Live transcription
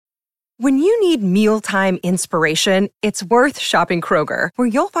When you need mealtime inspiration, it's worth shopping Kroger, where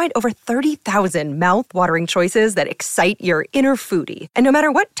you'll find over 30,000 mouth-watering choices that excite your inner foodie. And no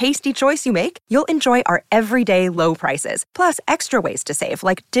matter what tasty choice you make, you'll enjoy our everyday low prices, plus extra ways to save,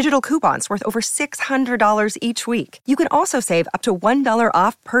 like digital coupons worth over $600 each week. You can also save up to $1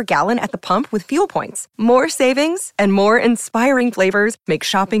 off per gallon at the pump with fuel points. More savings and more inspiring flavors make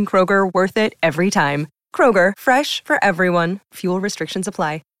shopping Kroger worth it every time. Kroger, fresh for everyone. Fuel restrictions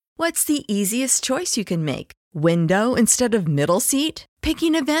apply. What's the easiest choice you can make? Window instead of middle seat?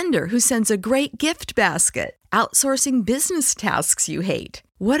 Picking a vendor who sends a great gift basket? Outsourcing business tasks you hate?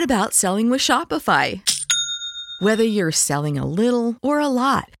 What about selling with Shopify? Whether you're selling a little or a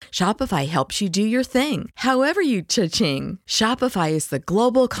lot, Shopify helps you do your thing, however you cha-ching. Shopify is the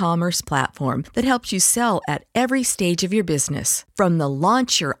global commerce platform that helps you sell at every stage of your business. From the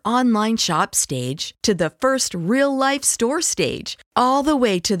launch your online shop stage to the first real-life store stage, all the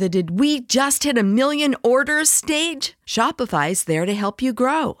way to the did we just hit 1 million orders stage. Shopify's there to help you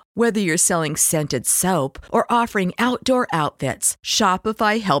grow. Whether you're selling scented soap or offering outdoor outfits,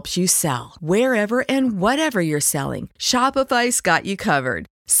 Shopify helps you sell. Wherever and whatever you're selling, Shopify's got you covered.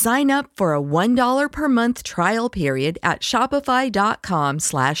 Sign up for a $1 per month trial period at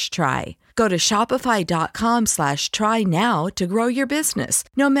shopify.com/try. Go to shopify.com/try now to grow your business,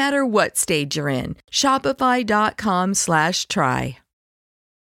 no matter what stage you're in. Shopify.com/try.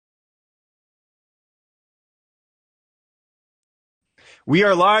 We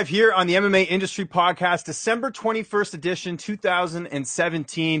are live here on the MMA Industry Podcast, December 21st edition,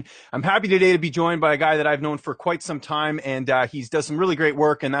 2017. I'm happy today to be joined by a guy that I've known for quite some time, and he does some really great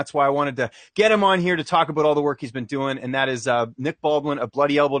work, and that's why I wanted to get him on here to talk about all the work he's been doing, and that is Nick Baldwin of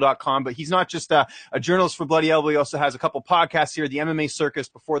BloodyElbow.com. But he's not just a journalist for Bloody Elbow. He also has a couple podcasts here, the MMA Circus,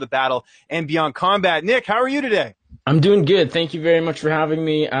 Before the Battle, and Beyond Combat. Nick, how are you today? I'm doing good. Thank you very much for having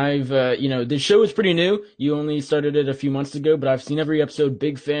me. I've, the show is pretty new. You only started it a few months ago, but I've seen every episode.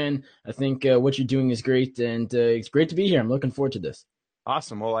 Big fan. I think what you're doing is great, and it's great to be here. I'm looking forward to this.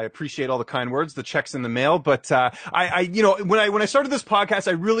 Awesome. Well, I appreciate all the kind words. The check's in the mail. But when I started this podcast,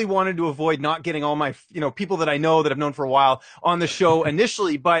 I really wanted to avoid not getting all my, people that I know that I've known for a while on the show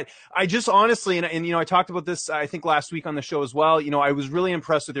initially. But I just honestly, and I talked about this, I think last week on the show as well. I was really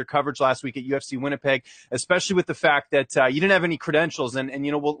impressed with your coverage last week at UFC Winnipeg, especially with the fact that you didn't have any credentials. And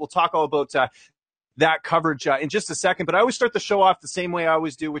we'll talk all about that coverage in just a second. But I always start the show off the same way I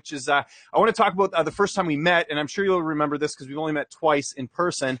always do, which is I want to talk about the first time we met, and I'm sure you'll remember this because we've only met twice in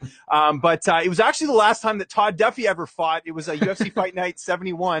person. But it was actually the last time that Todd Duffy ever fought. It was a UFC Fight Night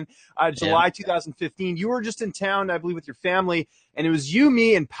 71, July 2015. You were just in town, I believe, with your family, and it was you,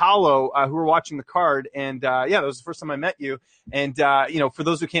 me, and Paolo who were watching the card. And that was the first time I met you. And for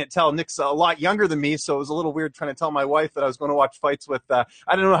those who can't tell, Nick's a lot younger than me, so it was a little weird trying to tell my wife that I was going to watch fights with. I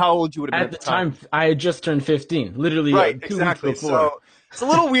don't know how old you would have been at the time. I had just turned 15, literally right, 2 exactly. weeks before. So it's a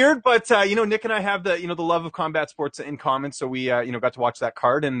little weird, but Nick and I have the the love of combat sports in common. So we got to watch that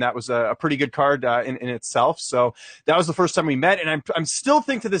card, and that was a pretty good card in itself. So that was the first time we met, and I'm still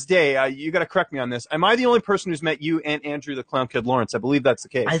think to this day. You got to correct me on this. Am I the only person who's met you and Andrew the Clown Kid Lawrence? I believe that's the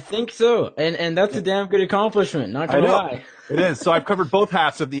case. I think so, and that's a damn good accomplishment. Not gonna lie. It is. So I've covered both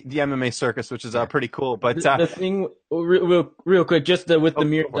halves of the MMA circus, which is pretty cool. But the thing, real quick, just with the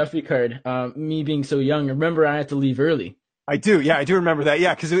Mir Duffy card, me being so young, remember I had to leave early. I do. Yeah, I do remember that.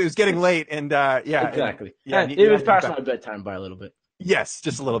 Yeah, because it was getting late, and exactly. It was past my bedtime by a little bit. Yes,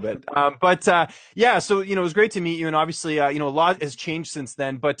 just a little bit. So, it was great to meet you. And obviously, a lot has changed since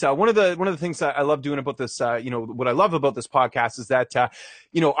then. But one of the things that I love doing about this, what I love about this podcast is that,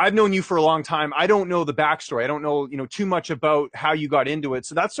 I've known you for a long time. I don't know the backstory. I don't know, too much about how you got into it.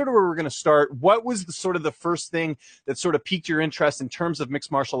 So that's sort of where we're going to start. What was the first thing that sort of piqued your interest in terms of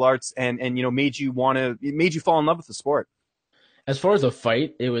mixed martial arts and made you fall in love with the sport? As far as a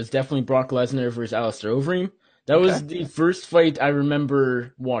fight, it was definitely Brock Lesnar versus Alistair Overeem. That was the first fight I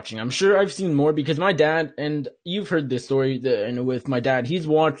remember watching. I'm sure I've seen more because my dad, and you've heard this story, with my dad, he's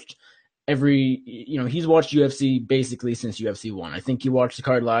watched he's watched UFC basically since UFC 1. I think he watched the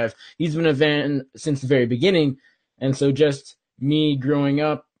card live. He's been a fan since the very beginning. And so just me growing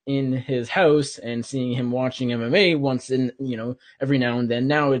up in his house and seeing him watching MMA once in, every now and then.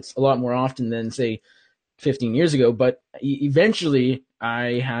 Now it's a lot more often than, say, 15 years ago, but eventually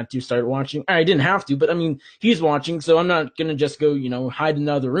I had to start watching. I didn't have to, but I mean, he's watching, so I'm not going to just go, hide in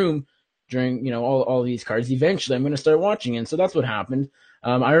another room during, all these cards. Eventually I'm going to start watching, and so that's what happened.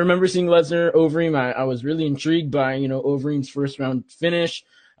 I remember seeing Lesnar Overeem. I was really intrigued by, Overeem's first round finish.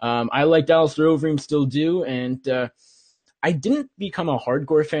 I liked Alistair Overeem, still do, and I didn't become a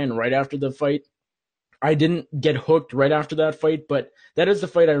hardcore fan right after the fight. I didn't get hooked right after that fight, but that is the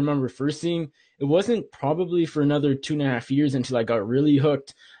fight I remember first seeing. It wasn't probably for another 2.5 years until I got really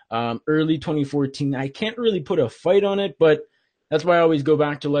hooked. Early 2014. I can't really put a fight on it, but that's why I always go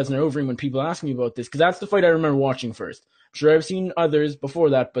back to Lesnar Overeem when people ask me about this, because that's the fight I remember watching first. I'm sure I've seen others before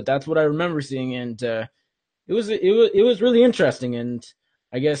that, but that's what I remember seeing, and it was really interesting. And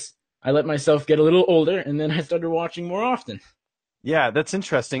I guess I let myself get a little older, and then I started watching more often. Yeah, that's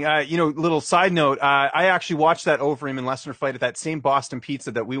interesting. Little side note, I actually watched that Overeem and Lesnar fight at that same Boston Pizza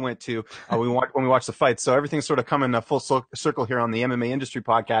that we went to when we watched the fight. So everything's sort of coming full circle here on the MMA Industry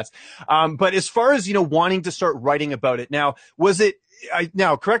Podcast. But as far as, wanting to start writing about it, now,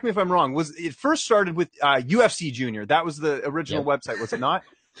 now, correct me if I'm wrong, was it first started with UFC Junior? That was the original website, was it not?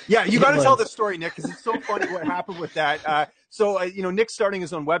 Yeah, you got to tell this story, Nick, because it's so funny what happened with that. Nick's starting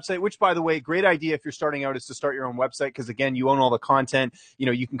his own website, which, by the way, great idea if you're starting out is to start your own website because, again, you own all the content.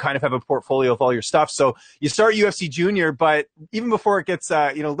 You can kind of have a portfolio of all your stuff. So you start UFC Junior, but even before it gets,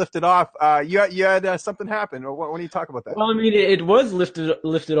 lifted off, you had something happen. Or why don't you talk about that? Well, I mean, it was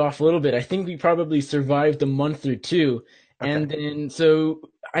lifted off a little bit. I think we probably survived a month or two. Okay. And then, so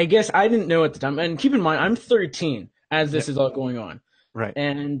I guess I didn't know at the time. And keep in mind, I'm 13 as this is all going on. Right.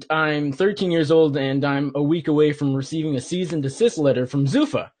 And I'm 13 years old, and I'm a week away from receiving a cease and desist letter from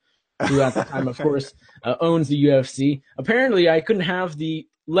Zuffa, who at the time, of course, owns the UFC. Apparently, I couldn't have the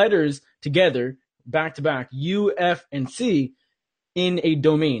letters together, back to back, U, F, and C, in a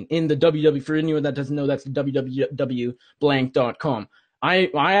domain, in the www. For anyone that doesn't know, that's the www.blank.com. I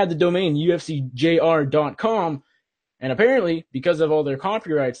had the domain ufcjr.com, and apparently, because of all their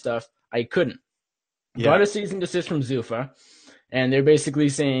copyright stuff, I couldn't. Yeah. Got a cease and desist from Zuffa. And they're basically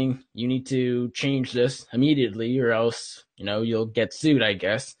saying you need to change this immediately or else, you'll get sued, I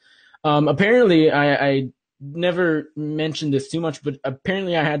guess. Apparently, I never mentioned this too much, but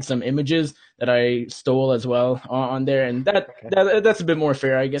apparently I had some images that I stole as well on there. And that's a bit more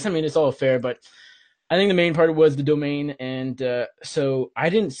fair, I guess. I mean, it's all fair, but I think the main part was the domain. And so I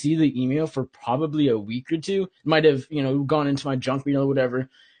didn't see the email for probably a week or two. It might have, gone into my junk mail or whatever.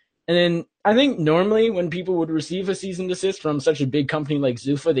 And then I think normally when people would receive a cease and desist from such a big company like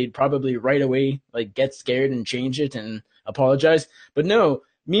Zuffa, they'd probably right away get scared and change it and apologize. But no,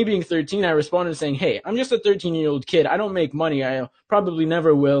 me being 13, I responded saying, "Hey, I'm just a 13-year-old kid. I don't make money. I probably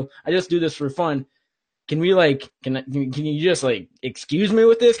never will. I just do this for fun. Can we can you just excuse me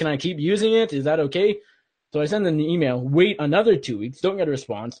with this? Can I keep using it? Is that okay?" So I send them the email, wait another 2 weeks, don't get a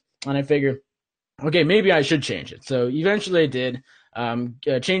response, and I figure, okay, maybe I should change it. So eventually I did.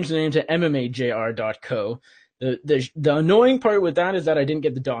 Changed the name to mmajr.co. The annoying part with that is that I didn't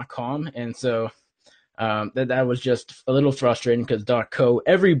get the .com, and so that was just a little frustrating because .co,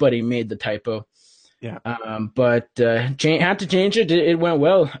 everybody made the typo. Yeah. But had to change it. It went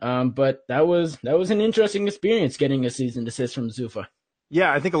well. But that was an interesting experience getting a cease and desist from Zuffa.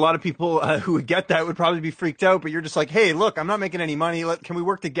 Yeah, I think a lot of people who would get that would probably be freaked out, but you're just like, hey, look, I'm not making any money. Can we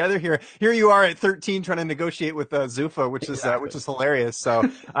work together here? Here you are at 13 trying to negotiate with Zuffa, which is hilarious. So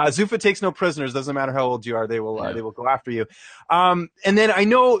Zuffa takes no prisoners. Doesn't matter how old you are. They will go after you. And then I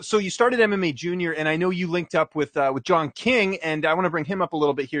know, so you started MMA Junior, and I know you linked up with John King, and I want to bring him up a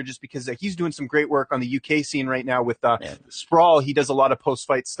little bit here just because he's doing some great work on the UK scene right now with Sprawl. He does a lot of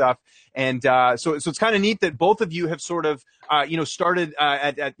post-fight stuff. And so it's kind of neat that both of you have sort of started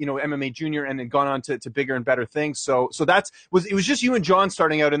at MMA Junior and then gone on to bigger and better things. So it was just you and John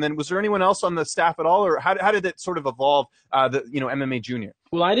starting out, and then was there anyone else on the staff at all, or how did it sort of evolve? MMA Junior.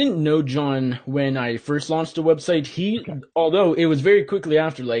 Well, I didn't know John when I first launched the website. Although it was very quickly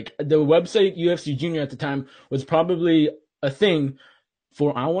after, the website UFC Junior at the time was probably a thing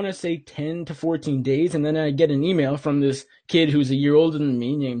for, I want to say, 10 to 14 days. And then I get an email from this kid who's a year older than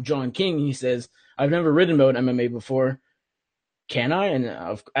me named John King. He says, "I've never written about MMA before. Can I?" And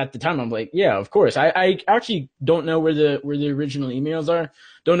at the time, I'm like, yeah, of course. I actually don't know where the original emails are.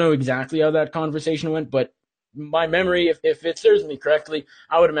 Don't know exactly how that conversation went, but my memory, if it serves me correctly,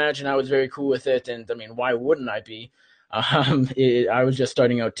 I would imagine I was very cool with it. And I mean, why wouldn't I be? I was just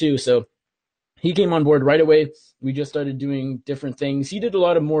starting out too. So he came on board right away. We just started doing different things. He did a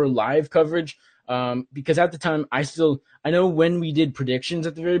lot of more live coverage because at the time, I know when we did predictions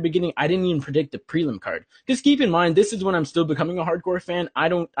at the very beginning, I didn't even predict the prelim card. Because keep in mind, this is when I'm still becoming a hardcore fan. I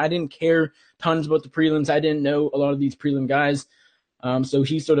didn't care tons about the prelims. I didn't know a lot of these prelim guys. So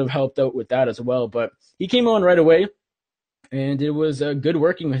he sort of helped out with that as well. But he came on right away, and it was good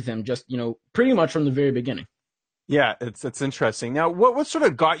working with him, just, pretty much from the very beginning. Yeah, it's interesting. Now, what sort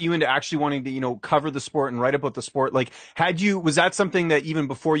of got you into actually wanting to, cover the sport and write about the sport? Like, was that something that even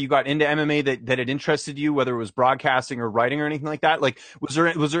before you got into MMA that it interested you, whether it was broadcasting or writing or anything like that? Like, was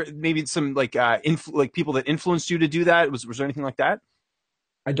there maybe some like like people that influenced you to do that? Was there anything like that?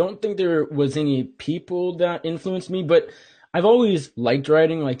 I don't think there was any people that influenced me, but I've always liked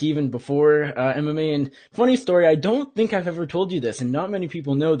writing, like even before MMA. And funny story, I don't think I've ever told you this, and not many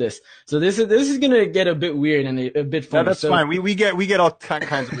people know this. So this is gonna get a bit weird and a bit funny. No, that's fine. We get all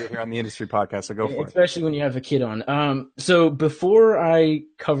kinds of weird here on the industry podcast. So go for it. Especially when you have a kid on. So before I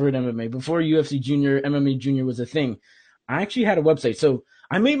covered MMA, before UFC Junior, MMA Junior was a thing, I actually had a website. So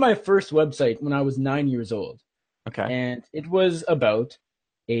I made my first website when I was 9 years old. Okay. And it was about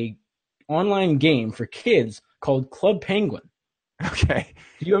a online game for kids called Club Penguin. Okay.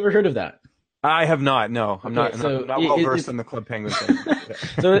 Have you ever heard of that? I have not. No, I'm Okay, not well versed in the Club Penguin thing. Yeah.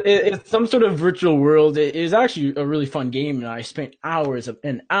 So it's some sort of virtual world. It is actually a really fun game, and I spent hours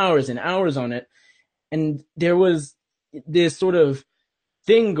and hours and hours on it. And there was this sort of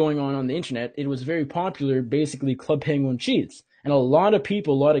thing going on the internet. It was very popular, basically Club Penguin cheats. And a lot of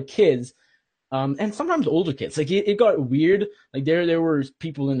people, a lot of kids, and sometimes older kids, like it got weird. Like there were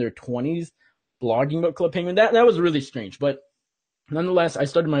people in their 20s blogging about Club Penguin. That was really strange. But nonetheless, I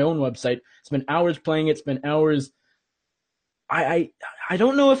started my own website, spent hours playing it, spent hours. I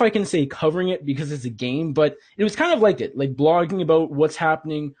don't know if I can say covering it because it's a game, but it was kind of like it, like blogging about what's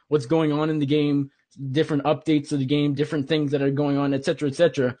happening, what's going on in the game, different updates of the game, different things that are going on, etc.,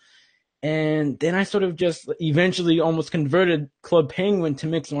 etc. And then I sort of just eventually almost converted Club Penguin to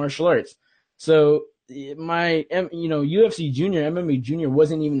mixed martial arts. So my, UFC Junior, MMA Junior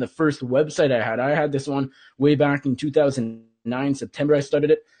wasn't even the first website I had. I had this one way back in 2009, September I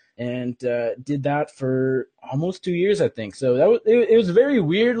started it, and did that for almost 2 years, I think. So it was very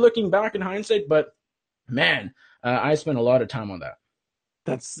weird looking back in hindsight, but man, I spent a lot of time on that.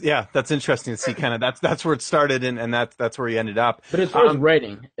 That's interesting to see. Kind of that's where it started, and that's where you ended up. But as far as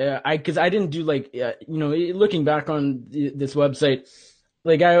writing, because I didn't do looking back on this website,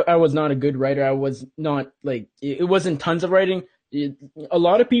 like I was not a good writer. I was not like it wasn't tons of writing. A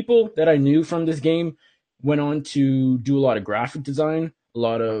lot of people that I knew from this game went on to do a lot of graphic design, a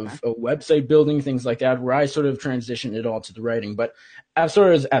lot of website building, things like that, where I sort of transitioned it all to the writing. But as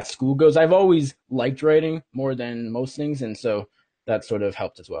far as at school goes, I've always liked writing more than most things, and so that sort of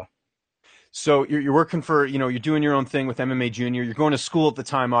helped as well. So you're working for, you're doing your own thing with MMA Junior. You're going to school at the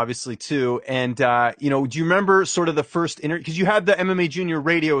time, obviously, too. And, do you remember sort of the first interview? Because you had the MMA Junior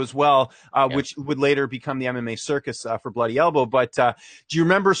radio as well, which would later become the MMA Circus for Bloody Elbow. But do you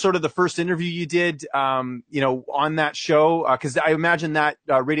remember sort of the first interview you did, on that show? Because I imagine that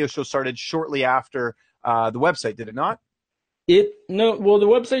radio show started shortly after the website, did it not? The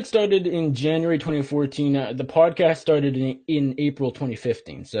website started in January 2014. The podcast started in April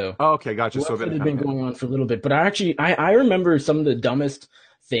 2015. So okay, gotcha. So it had been going on for a little bit, but I remember some of the dumbest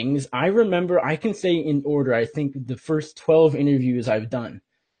things. I can say in order, I think the first 12 interviews I've done.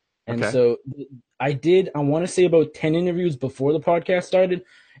 And so I want to say about 10 interviews before the podcast started.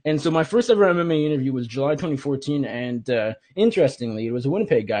 And so my first ever MMA interview was July 2014. And interestingly, it was a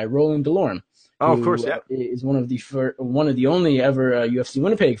Winnipeg guy, Roland Delorme. Oh, of course, yeah. Is one of the only ever UFC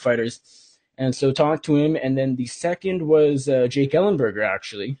Winnipeg fighters. And so talked to him. And then the second was Jake Ellenberger,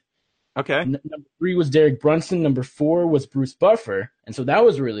 actually. Okay. Number 3 was Derek Brunson. Number 4 was Bruce Buffer. And so that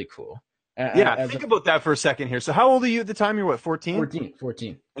was really cool. Think about that for a second here. So how old are you at the time? You're what, 14?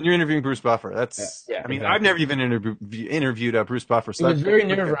 14. And you're interviewing Bruce Buffer. That's, exactly. I've never even interviewed Bruce Buffer. So it was very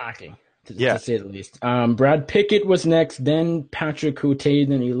nerve-wracking. To say the least. Brad Pickett was next, then Patrick Cote,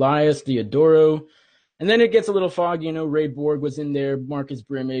 then Elias Theodoro. And then it gets a little foggy, Ray Borg was in there, Marcus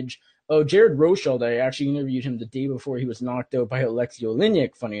Brimage. Oh, Jared Roshold, I actually interviewed him the day before he was knocked out by Alexei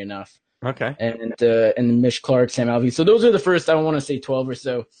Oleinik, funny enough. Okay. And Mish Clark, Sam Alvey. So those are the first, I want to say 12 or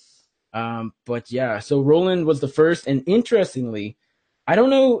so. So Roland was the first. And interestingly, I don't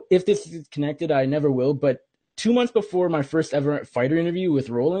know if this is connected, I never will, but 2 months before my first ever fighter interview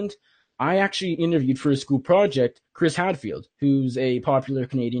with Roland, I actually interviewed for a school project Chris Hadfield, who's a popular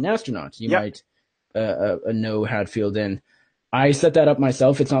Canadian astronaut. You might know Hadfield, and I set that up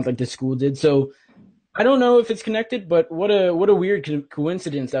myself. It's not like the school did. So I don't know if it's connected, but what a weird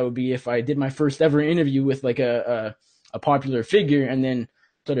coincidence that would be if I did my first ever interview with like a popular figure and then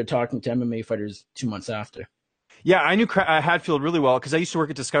started talking to MMA fighters 2 months after. Yeah, I knew Hadfield really well because I used to work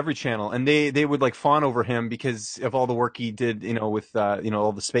at Discovery Channel, and they would like fawn over him because of all the work he did, with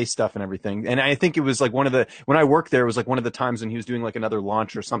all the space stuff and everything. And I think it was like when I worked there, it was like one of the times when he was doing like another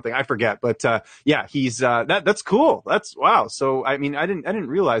launch or something. I forget, but yeah, he's that's cool. That's wow. So I mean, I didn't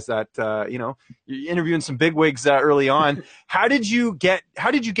realize that you're interviewing some bigwigs early on. How did you get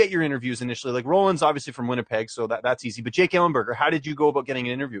your interviews initially? Like Roland's obviously from Winnipeg, so that's easy. But Jake Ellenberger, how did you go about getting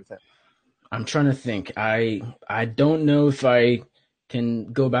an interview with him? I'm trying to think. I don't know if I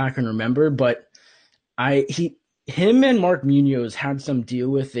can go back and remember, but him and Mark Munoz had some deal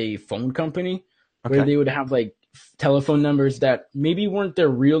with a phone company where they would have like telephone numbers that maybe weren't their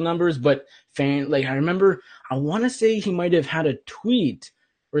real numbers, but I remember, I want to say he might have had a tweet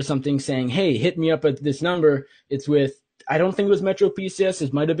or something saying, "Hey, hit me up at this number. It's with," I don't think it was Metro PCS.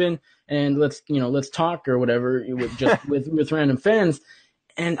 It might have been, and let's talk or whatever with random fans.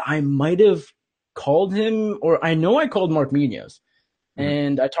 And I might have called him, or I know I called Mark Munoz.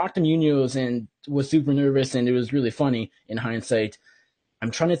 And I talked to Munoz and was super nervous, and it was really funny in hindsight.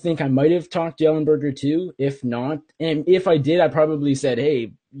 I'm trying to think. I might have talked to Ellenberger too. If not, and if I did, I probably said, "Hey,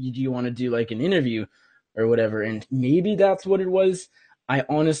 do you want to do like an interview or whatever?" And maybe that's what it was. I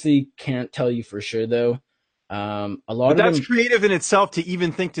honestly can't tell you for sure, though. But that's creative in itself to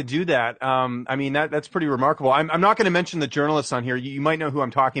even think to do that. I mean, that's pretty remarkable. I'm not going to mention the journalists on here. You might know who I'm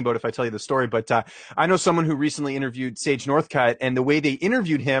talking about if I tell you the story, but I know someone who recently interviewed Sage Northcutt, and the way they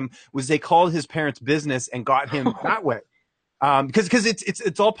interviewed him was they called his parents' business and got him that way. Because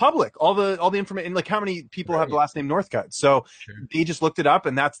it's all public, all the information, like how many people have the last name Northcutt. So they just looked it up,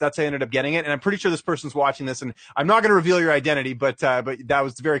 and that's how I ended up getting it. And I'm pretty sure this person's watching this, and I'm not going to reveal your identity, but that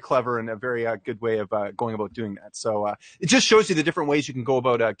was very clever and a very good way of going about doing that. So it just shows you the different ways you can go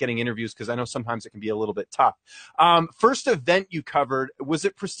about getting interviews, because I know sometimes it can be a little bit tough. First event you covered, was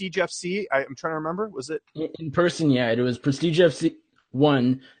it Prestige FC? I'm trying to remember. Was it in person? Yeah, it was Prestige FC.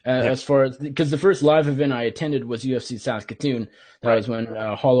 As far as, because the first live event I attended was UFC Saskatoon. That was when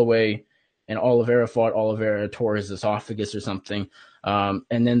Holloway and Oliveira fought. Oliveira tore his esophagus or something.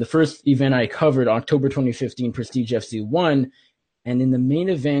 And then the first event I covered, October 2015, Prestige FC 1. And in the main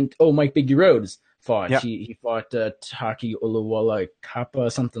event, Mike Biggie Rhodes fought. Yep. He fought Taki Oluwala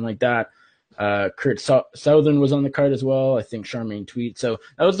Kappa, something like that. Kurt Southern was on the card as well. I think Charmaine Tweet. So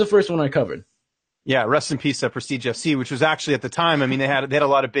that was the first one I covered. Yeah, rest in peace, Prestige FC, which was actually at the time. I mean, they had a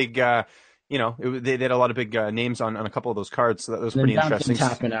lot of big, they had a lot of big names on a couple of those cards, so that was pretty interesting.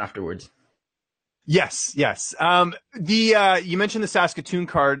 Happened afterwards. Yes. You mentioned the Saskatoon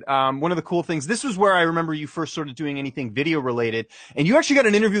card. One of the cool things, this was where I remember you first started doing anything video related, and you actually got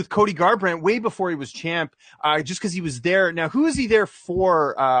an interview with Cody Garbrandt way before he was champ, just because he was there. Now, who is he there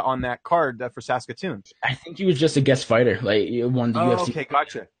for on that card for Saskatoon? I think he was just a guest fighter, like won the UFC. Okay,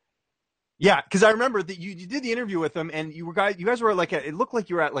 gotcha. Yeah, because I remember that you did the interview with him, and you guys were like it looked like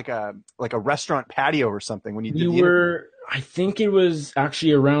you were at like a restaurant patio or something when you did the interview. I think it was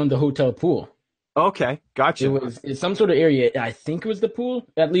actually around the hotel pool. Okay, gotcha. It's some sort of area. I think it was the pool.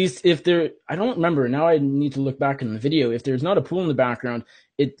 At least I don't remember. Now I need to look back in the video. If there's not a pool in the background,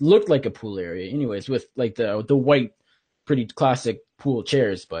 it looked like a pool area anyways, with like the white, pretty classic pool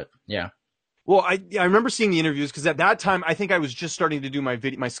chairs, but yeah. Well, I remember seeing the interviews, because at that time I think I was just starting to do my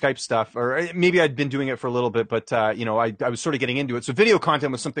Skype stuff, or maybe I'd been doing it for a little bit, but I was sort of getting into it. So video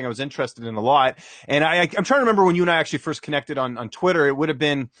content was something I was interested in a lot. And I'm trying to remember when you and I actually first connected on Twitter. It would have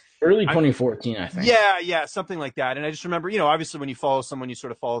been early 2014, I think. Yeah, something like that. And I just remember, obviously when you follow someone, you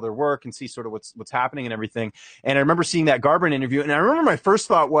sort of follow their work and see sort of what's happening and everything. And I remember seeing that Garbrandt interview, and I remember my first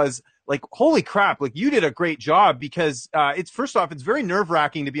thought was, like, holy crap, like, you did a great job, because it's very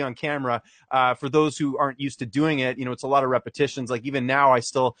nerve-wracking to be on camera for those who aren't used to doing it. It's a lot of repetitions. Like, even now I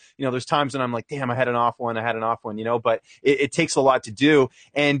still, there's times when I'm like, damn, I had an off one, but it takes a lot to do.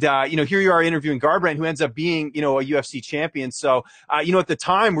 And, here you are interviewing Garbrandt, who ends up being, a UFC champion. So, at the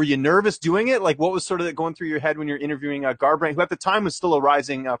time, were you nervous doing it? Like, what was sort of going through your head when you're interviewing Garbrandt, who at the time was still a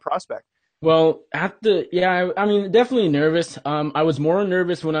rising prospect? Well, I mean, definitely nervous. I was more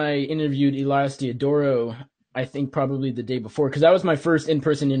nervous when I interviewed Elias Theodorou, I think probably the day before, because that was my first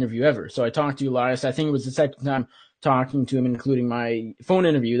in-person interview ever. So I talked to Elias. I think it was the second time talking to him, including my phone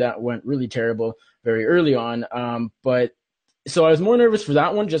interview that went really terrible very early on. So I was more nervous for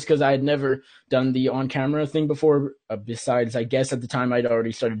that one, just because I had never done the on-camera thing before, besides, I guess, at the time I'd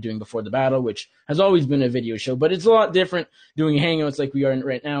already started doing Before the Battle, which has always been a video show. But it's a lot different doing hangouts like we are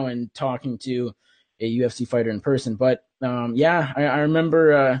right now and talking to a UFC fighter in person. But, I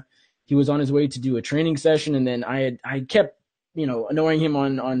remember he was on his way to do a training session, and then I kept, annoying him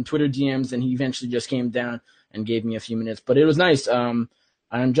on Twitter DMs, and he eventually just came down and gave me a few minutes. But it was nice.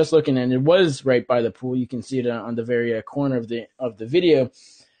 I'm just looking, and it was right by the pool. You can see it on the very corner of the video.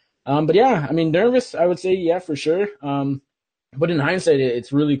 But yeah, I mean, nervous, I would say, yeah, for sure. But in hindsight,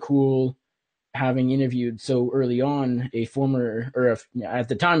 it's really cool having interviewed so early on a former, or at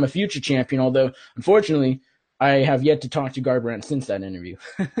the time, a future champion, although unfortunately, I have yet to talk to Garbrandt since that interview.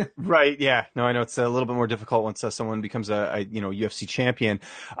 Right. Yeah. No, I know it's a little bit more difficult once someone becomes a UFC champion.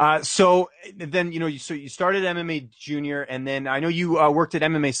 So then, so you started MMA Junior, and then I know you worked at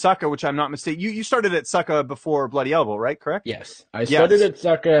MMA Succa, which I'm not mistaken. You started at Succa before Bloody Elbow, right? Correct? Yes. I started at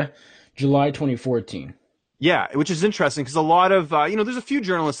Succa July 2014. Yeah, which is interesting because a lot of, there's a few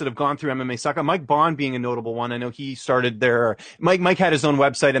journalists that have gone through MMA Succa. Mike Bond being a notable one. I know he started there. Mike had his own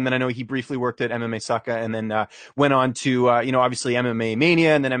website, and then I know he briefly worked at MMA Succa, and then went on to, obviously MMA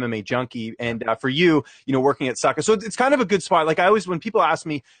Mania and then MMA Junkie. And for you, working at Succa. So it's kind of a good spot. Like I always, when people ask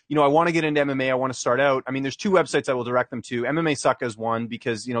me, I want to get into MMA, I want to start out. I mean, there's two websites I will direct them to. MMA Succa is one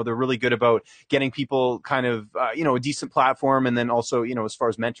because, they're really good about getting people kind of, a decent platform. And then also, as far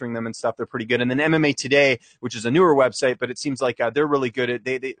as mentoring them and stuff, they're pretty good. And then MMA Today, which is a newer website, but it seems like they're really good at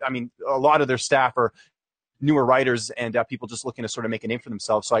a lot of their staff are newer writers and people just looking to sort of make a name for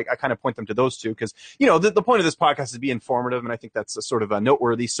themselves. So I kind of point them to those two because, the point of this podcast is to be informative, and I think that's a sort of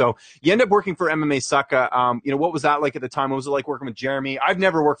noteworthy. So you end up working for MMA Succa. What was that like at the time? What was it like working with Jeremy? I've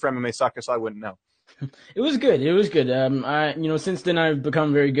never worked for MMA Succa, so I wouldn't know. It was good. Since then I've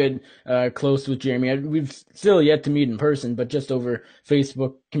become very good, close with Jeremy. We've still yet to meet in person, but just over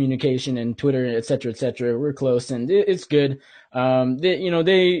Facebook communication and Twitter, et cetera, we're close, and it's good.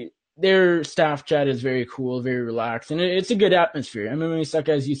 Their staff chat is very cool, very relaxed, and it's a good atmosphere. MMA Succa,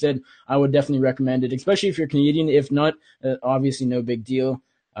 as you said, I would definitely recommend it, especially if you're Canadian. If not, obviously no big deal.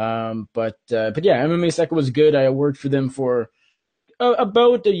 But yeah, MMA Succa was good. I worked for them for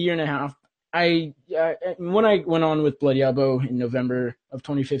about a year and a half. When I went on with Bloody Elbow in November of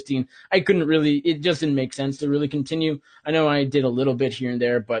 2015, it just didn't make sense to really continue. I know I did a little bit here and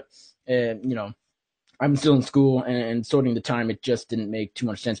there, but, I'm still in school and sorting the time. It just didn't make too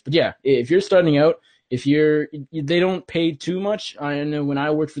much sense. But yeah, if you're starting out, they don't pay too much. I know when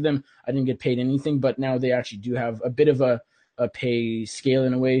I worked for them, I didn't get paid anything, but now they actually do have a bit of a pay scale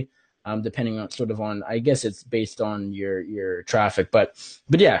in a way. Depending on I guess it's based on your traffic, but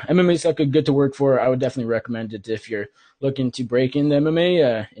yeah, MMA Succa good to work for. I would definitely recommend it if you're looking to break in the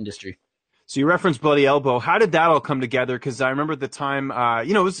MMA industry. So you referenced Bloody Elbow. How did that all come together? Because I remember at the time,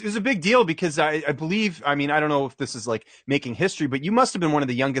 it was a big deal because I believe, I don't know if this is like making history, but you must have been one of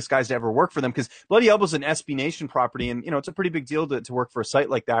the youngest guys to ever work for them because Bloody Elbow is an SB Nation property, and it's a pretty big deal to work for a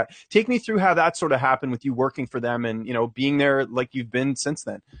site like that. Take me through how that sort of happened with you working for them and being there like you've been since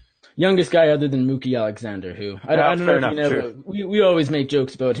then. Youngest guy other than Mookie Alexander, who I don't know if you know, but we always make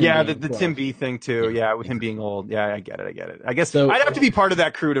jokes about him. Yeah, the Tim B thing too. Yeah, with him being old. Yeah, I get it. I guess so, I'd have to be part of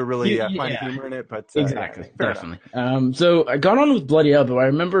that crew to really find humor in it. But exactly, definitely. So I got on with Bloody Elbow. I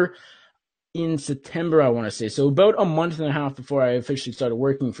remember in September, I want to say, so about a month and a half before I officially started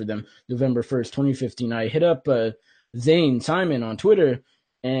working for them, November 1st, 2015, I hit up Zane Simon on Twitter,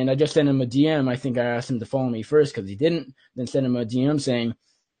 and I just sent him a DM. I think I asked him to follow me first because he didn't. Then sent him a DM saying,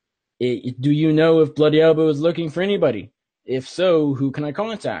 do you know if Bloody Elbow is looking for anybody? If so, who can I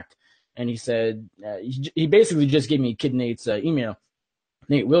contact? And he said, he basically just gave me Kid Nate's email.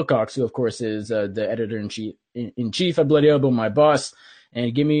 Nate Wilcox, who of course is the editor-in-chief at Bloody Elbow, my boss, and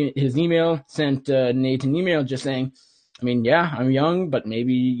he gave me his email, sent Nate an email just saying, yeah, I'm young, but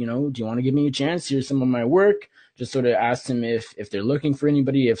maybe, do you want to give me a chance? Here's some of my work. Just sort of asked him if they're looking for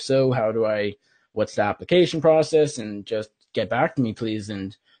anybody. If so, what's the application process? And just get back to me, please.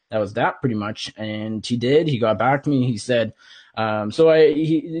 And that was that pretty much. And he did. He got back to me. He said, how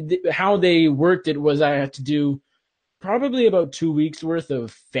they worked it was I had to do probably about 2 weeks worth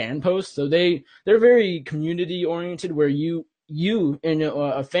of fan posts. So they're very community oriented where you and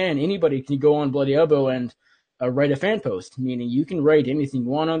a fan, anybody can go on Bloody Elbow and write a fan post, meaning you can write anything you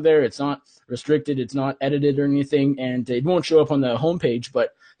want on there. It's not restricted. It's not edited or anything. And it won't show up on the homepage,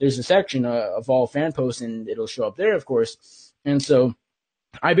 but there's a section of all fan posts and it'll show up there, of course. And so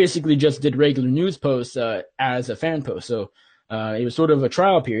I basically just did regular news posts as a fan post. So it was sort of a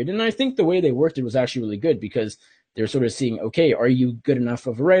trial period. And I think the way they worked it was actually really good because they're sort of seeing, okay, are you good enough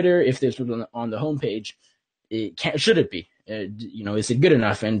of a writer? If this was on the homepage, should it be? Is it good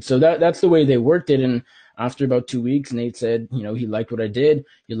enough? And so that's the way they worked it. And after about 2 weeks, Nate said, he liked what I did.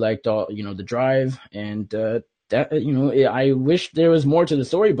 He liked all, the drive. And I wish there was more to the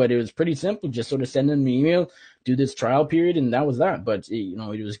story, but it was pretty simple. Just sort of send them an email, do this trial period, and that was that. But,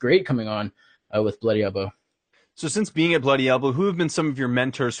 it was great coming on with Bloody Elbow. So since being at Bloody Elbow, who have been some of your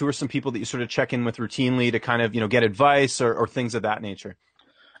mentors? Who are some people that you sort of check in with routinely to kind of, get advice or things of that nature?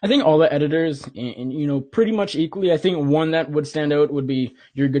 I think all the editors, and pretty much equally. I think one that would stand out would be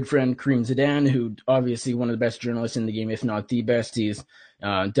your good friend Kareem Zidane, who obviously one of the best journalists in the game, if not the best. He's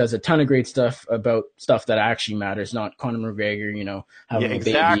does a ton of great stuff about stuff that actually matters, not Conor McGregor, having a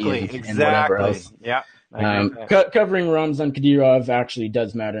baby and whatever else. Yeah. Covering Ramzan Kadyrov actually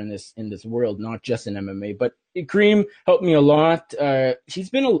does matter in this world, not just in MMA. But Kareem helped me a lot.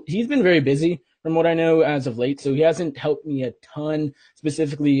 He's been very busy from what I know as of late, so he hasn't helped me a ton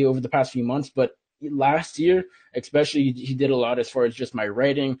specifically over the past few months. But last year, especially, he did a lot as far as just my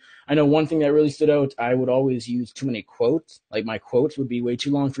writing. I know one thing that really stood out, I would always use too many quotes. Like my quotes would be way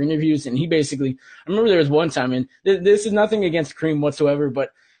too long for interviews. And he basically, I remember there was one time, and this is nothing against Kareem whatsoever,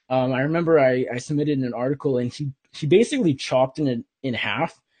 but I remember I submitted an article and he basically chopped it in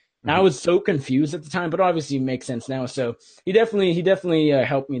half. And I was so confused at the time, but obviously it makes sense now. So he definitely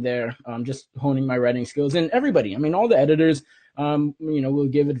helped me there, just honing my writing skills. And everybody, I mean, all the editors, will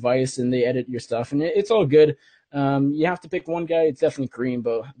give advice and they edit your stuff, and it's all good. You have to pick one guy. It's definitely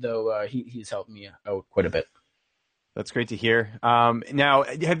Kareem, though he's helped me out quite a bit. That's great to hear. Now,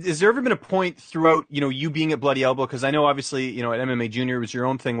 has there ever been a point throughout, you being at Bloody Elbow? Because I know, obviously, at MMA Junior, it was your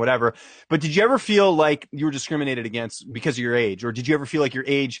own thing, whatever. But did you ever feel like you were discriminated against because of your age? Or did you ever feel like your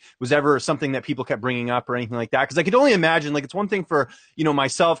age was ever something that people kept bringing up or anything like that? Because I could only imagine, like, it's one thing for,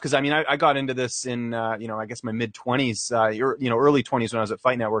 myself, because, I got into this in, I guess my mid-20s, early 20s when I was at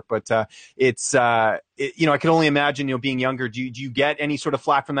Fight Network. But I could only imagine, being younger. Do you get any sort of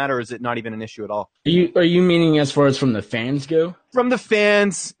flack from that, or is it not even an issue at all? Are you meaning as far as from the fans go? From the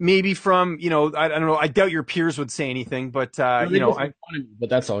fans, maybe from, I don't know. I doubt your peers would say anything, but, but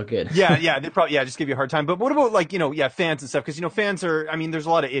that's all good. yeah, they probably, just give you a hard time. But what about fans and stuff? Because, fans are, there's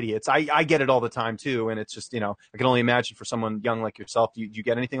a lot of idiots. I get it all the time too. And it's just, I can only imagine for someone young like yourself. Do you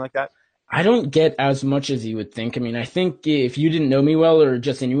get anything like that? I don't get as much as you would think. I think if you didn't know me well, or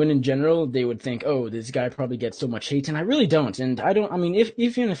just anyone in general, they would think, oh, this guy probably gets so much hate. And I really don't. And I don't,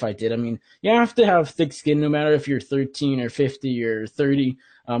 even if I did, you have to have thick skin no matter if you're 13 or 50 or 30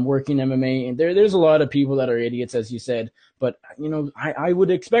 working MMA. And there's a lot of people that are idiots, as you said. But, I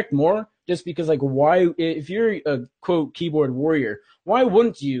would expect more, just because, why, if you're a, quote, keyboard warrior, why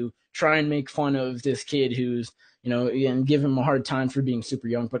wouldn't you try and make fun of this kid who's, and give him a hard time for being super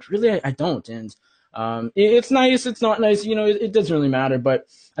young? But really, I don't. And it's nice, it's not nice, it doesn't really matter. But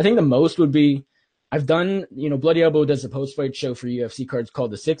I think the most would be, I've done, Bloody Elbow does a post-fight show for UFC cards called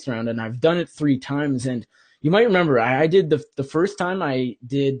The Sixth Round, and I've done it 3 times. And you might remember, I did the first time I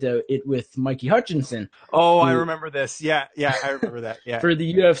did it with Mikey Hutchinson. Oh, I remember this. Yeah, I remember that. Yeah. For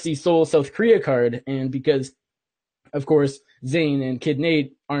the UFC Seoul, South Korea card. And because, of course, Zane and Kid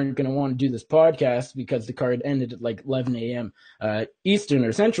Nate aren't going to want to do this podcast because the card ended at 11 a.m. Eastern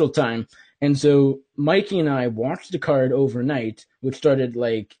or Central time. And so Mikey and I watched the card overnight, which started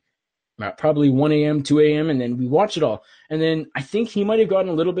probably 1 a.m., 2 a.m., and then we watched it all. And then I think he might have gotten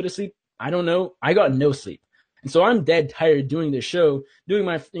a little bit of sleep. I don't know. I got no sleep. And so I'm dead tired doing this show, doing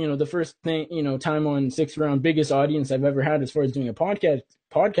my, the first thing, time on Sixth Round, biggest audience I've ever had as far as doing a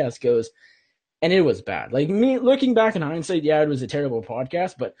podcast goes. And it was bad. Me looking back in hindsight, yeah, it was a terrible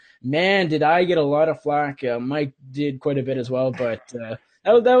podcast, but man, did I get a lot of flack. Mike did quite a bit as well, but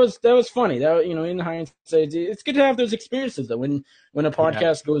that was funny. That, in hindsight, it's good to have those experiences though. When a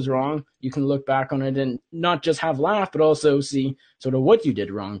podcast goes wrong, you can look back on it and not just have laugh, but also see sort of what you did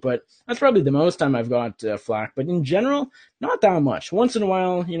wrong. But that's probably the most time I've got flack. But in general, not that much. Once in a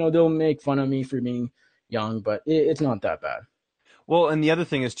while, they'll make fun of me for being young, but it's not that bad. Well, and the other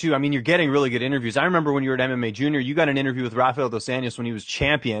thing is, too, you're getting really good interviews. I remember when you were at MMA Junior, you got an interview with Rafael Dos Anjos when he was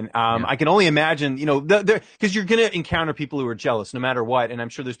champion. I can only imagine, because you're going to encounter people who are jealous no matter what. And I'm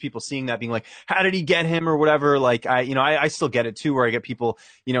sure there's people seeing that being like, how did he get him or whatever? I still get it, too, where I get people,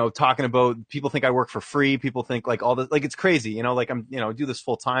 talking about, people think I work for free. People think all this, it's crazy, I'm, do this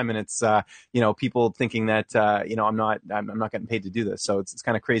full time. And it's, people thinking that, I'm not getting paid to do this. So it's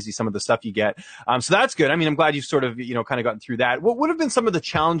kind of crazy, some of the stuff you get. So that's good. I'm glad you've sort of, kind of gotten through that. What would have been some of the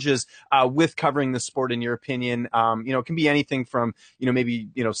challenges with covering the sport, in your opinion? It can be anything from, maybe,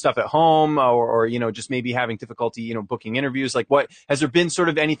 stuff at home or just maybe having difficulty, booking interviews. Has there been sort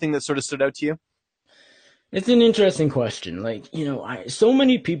of anything that sort of stood out to you? It's an interesting question. So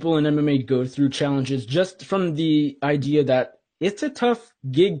many people in MMA go through challenges just from the idea that it's a tough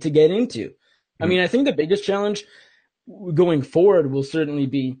gig to get into. I think the biggest challenge going forward will certainly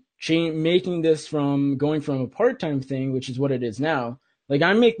be making this from going from a part-time thing, which is what it is now.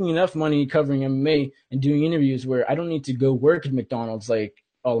 I'm making enough money covering MMA and doing interviews where I don't need to go work at McDonald's like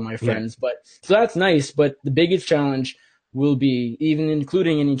all of my friends. But so that's nice. But the biggest challenge will be, even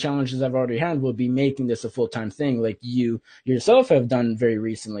including any challenges I've already had, will be making this a full-time thing like you yourself have done very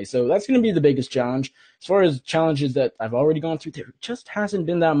recently. So that's going to be the biggest challenge. As far as challenges that I've already gone through, there just hasn't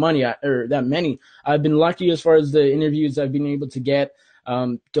been that many. I've been lucky as far as the interviews I've been able to get.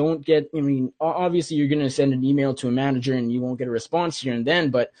 Obviously you're going to send an email to a manager and you won't get a response here and then,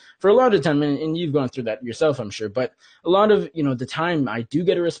 but for a lot of time, and you've gone through that yourself, I'm sure, but a lot of, the time I do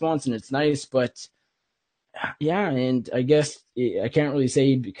get a response and it's nice, but yeah, and I guess I can't really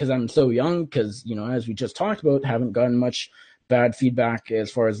say because I'm so young, because, as we just talked about, haven't gotten much bad feedback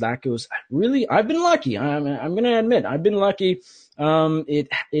as far as that goes. I've been lucky. I'm going to admit, I've been lucky.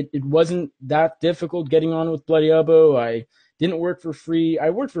 It wasn't that difficult getting on with Bloody Elbow. I didn't work for free. I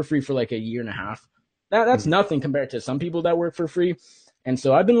worked for free for like a year and a half. That's nothing compared to some people that work for free. And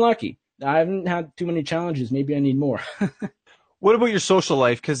so I've been lucky. I haven't had too many challenges. Maybe I need more. What about your social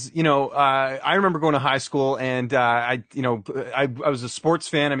life? Because I remember going to high school, and I was a sports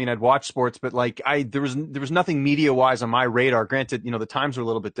fan. I mean, I'd watch sports, but there was nothing media wise on my radar. Granted, the times were a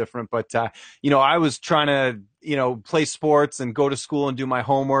little bit different, but I was trying to play sports and go to school and do my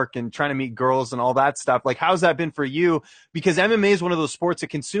homework and trying to meet girls and all that stuff. Like, how's that been for you? Because MMA is one of those sports that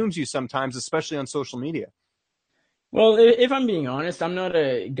consumes you sometimes, especially on social media. Well, if I'm being honest, I'm not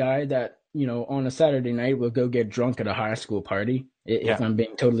a guy that, on a Saturday night will go get drunk at a high school party, if I'm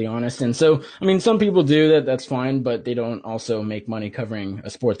being totally honest. And so, some people do that, that's fine, but they don't also make money covering a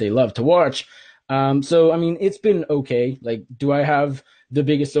sport they love to watch. It's been okay. Like, do I have the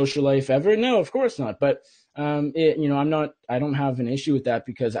biggest social life ever? No, of course not. But, I don't have an issue with that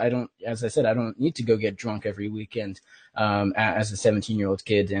because as I said, I don't need to go get drunk every weekend, as a 17-year-old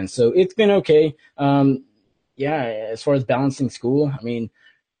kid. And so it's been okay. As far as balancing school,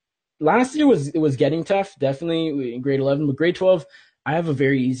 last year it was getting tough, definitely in grade 11, but grade 12, I have a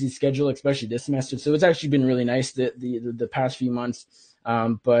very easy schedule, especially this semester. So it's actually been really nice the past few months.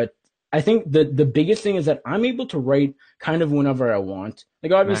 But I think the biggest thing is that I'm able to write kind of whenever I want.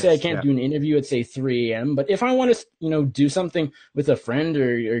 Like, obviously nice, I can't do an interview at say 3 a.m., but if I want to, do something with a friend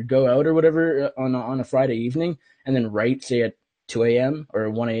or go out or whatever on a Friday evening and then write, say at 2 a.m. or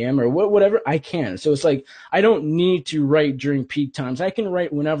 1 a.m. or whatever, I can. So it's like, I don't need to write during peak times. I can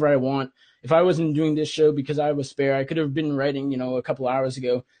write whenever I want. If I wasn't doing this show because I was spare, I could have been writing, a couple hours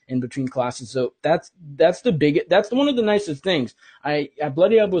ago in between classes. So that's one of the nicest things. At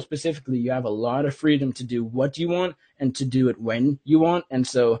Bloody Elbow specifically, you have a lot of freedom to do what you want and to do it when you want. And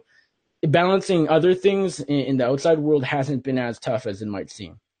so balancing other things in the outside world hasn't been as tough as it might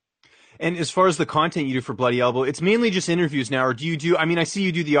seem. And as far as the content you do for Bloody Elbow, it's mainly just interviews now, or do you do, I see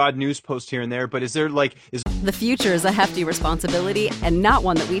you do the odd news post here and there, but is there The future is a hefty responsibility and not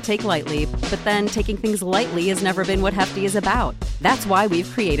one that we take lightly, but then taking things lightly has never been what Hefty is about. That's why we've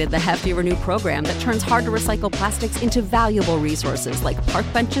created the Hefty Renew program that turns hard to recycle plastics into valuable resources like park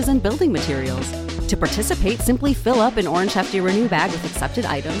benches and building materials. To participate, simply fill up an orange Hefty Renew bag with accepted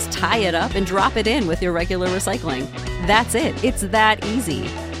items, tie it up, and drop it in with your regular recycling. That's it. It's that easy.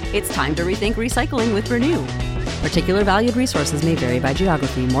 It's time to rethink recycling with Renew. Particular valued resources may vary by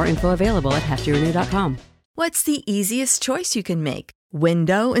geography. More info available at heftyrenew.com. What's the easiest choice you can make?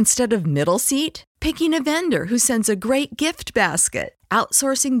 Window instead of middle seat? Picking a vendor who sends a great gift basket?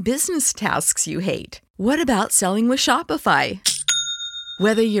 Outsourcing business tasks you hate? What about selling with Shopify?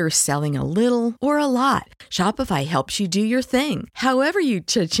 Whether you're selling a little or a lot, Shopify helps you do your thing, however you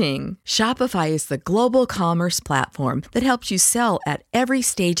cha-ching. Shopify is the global commerce platform that helps you sell at every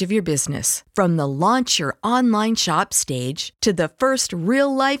stage of your business. From the launch your online shop stage to the first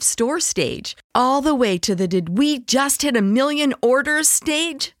real-life store stage, all the way to the did we just hit 1 million orders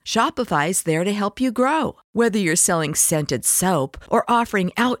stage. Shopify's there to help you grow. Whether you're selling scented soap or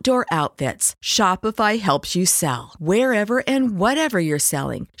offering outdoor outfits, Shopify helps you sell. Wherever and whatever you're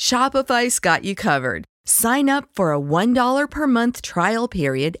selling, Shopify's got you covered. Sign up for a $1 per month trial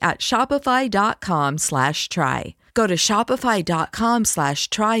period at shopify.com/try. Go to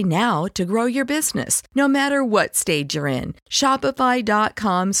shopify.com/try now to grow your business, no matter what stage you're in.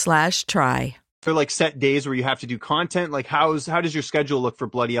 Shopify.com/try. For set days where you have to do content, how does your schedule look for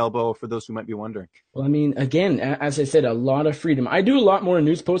Bloody Elbow, for those who might be wondering? Well, again, as I said, a lot of freedom. I do a lot more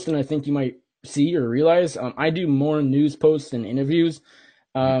news posts than I think you might see or realize. I do more news posts than interviews.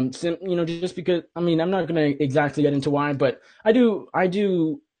 Just because, I'm not going to exactly get into why, but I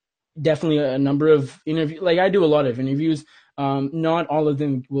do definitely a number of interviews. I do a lot of interviews. Not all of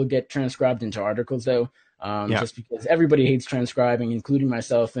them will get transcribed into articles though. Just because everybody hates transcribing, including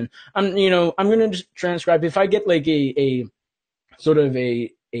myself. And I'm going to transcribe if I get a sort of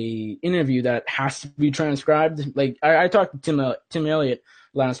a interview that has to be transcribed. I talked to Tim Elliott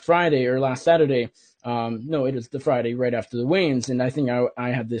last Friday or last Saturday, No, it was the Friday right after the weigh-ins, and I think I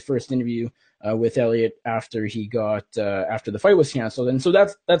had the first interview with Elliot after he got after the fight was canceled, and so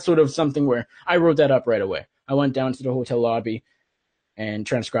that's sort of something where I wrote that up right away. I went down to the hotel lobby and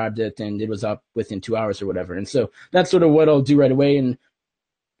transcribed it, and it was up within 2 hours or whatever. And so that's sort of what I'll do right away. And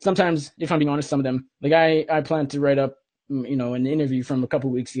sometimes, if I'm being honest, some of them, like I plan to write up, an interview from a couple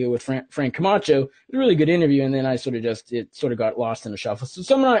of weeks ago with Frank Camacho, a really good interview, and then it sort of got lost in the shuffle. So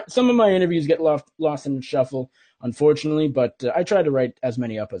some of my interviews get lost in the shuffle, unfortunately, but I try to write as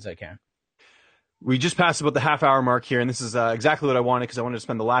many up as I can. We just passed about the half-hour mark here, and this is exactly what I wanted, because I wanted to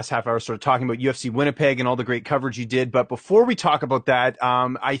spend the last half hour sort of talking about UFC Winnipeg and all the great coverage you did. But before we talk about that,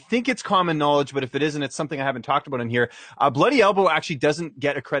 I think it's common knowledge, but if it isn't, it's something I haven't talked about in here. Bloody Elbow actually doesn't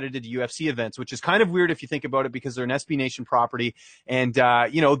get accredited to UFC events, which is kind of weird if you think about it, because they're an SB Nation property, and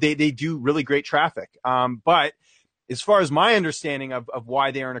they do really great traffic. But as far as my understanding of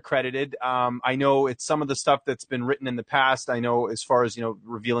why they aren't accredited, I know it's some of the stuff that's been written in the past. I know as far as,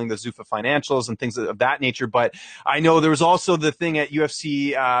 revealing the Zuffa financials and things of that nature. But I know there was also the thing at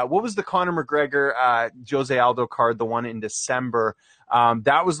UFC. What was the Conor McGregor, Jose Aldo card, the one in December?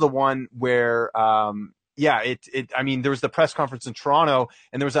 That was the one where, there was the press conference in Toronto,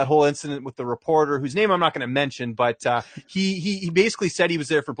 and there was that whole incident with the reporter whose name I'm not going to mention, but he basically said he was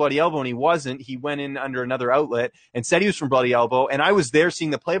there for Bloody Elbow, and he wasn't. He went in under another outlet and said he was from Bloody Elbow, and I was there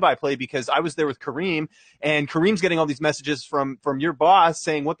seeing the play-by-play because I was there with Kareem, and Kareem's getting all these messages from your boss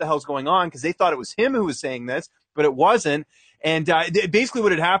saying what the hell's going on, because they thought it was him who was saying this, but it wasn't. And basically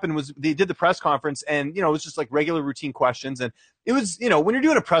what had happened was they did the press conference, and it was just like regular routine questions, and it was, when you're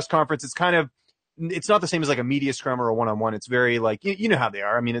doing a press conference, it's not the same as like a media scrum or a one-on-one. It's very like, you know how they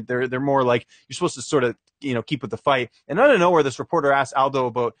are. I mean, they're more like you're supposed to sort of, keep with the fight. And out of nowhere, this reporter asked Aldo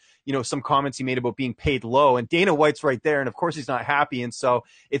about, some comments he made about being paid low, and Dana White's right there. And of course he's not happy. And so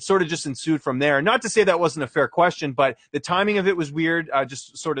it sort of just ensued from there. Not to say that wasn't a fair question, but the timing of it was weird,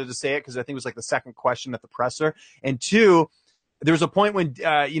 just sort of to say it, because I think it was like the second question at the presser. And two, there was a point when,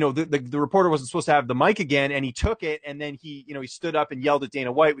 the reporter wasn't supposed to have the mic again, and he took it, and then he stood up and yelled at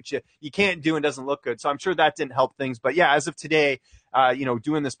Dana White, which you can't do and doesn't look good. So I'm sure that didn't help things. But yeah, as of today,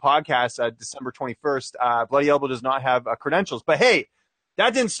 doing this podcast, December 21st, Bloody Elbow does not have credentials. But hey,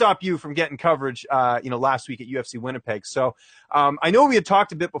 that didn't stop you from getting coverage, last week at UFC Winnipeg. So I know we had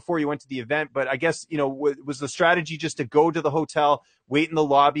talked a bit before you went to the event, but I guess, was the strategy just to go to the hotel, wait in the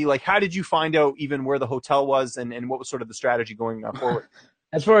lobby? Like, how did you find out even where the hotel was, and what was sort of the strategy going forward?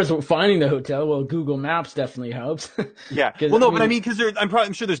 As far as finding the hotel, well, Google Maps definitely helps. Yeah. Well, no, but I mean, because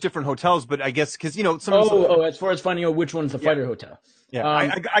I'm sure there's different hotels, but I guess because as far as finding out which one's the fighter hotel. Yeah,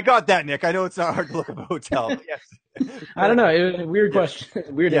 I got that, Nick. I know it's not hard to look up a hotel. But yes. I don't know. It was a weird question,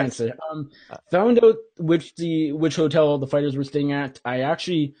 weird answer. Found out which hotel the fighters were staying at. I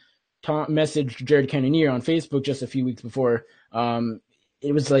actually messaged Jared Cannonier on Facebook just a few weeks before.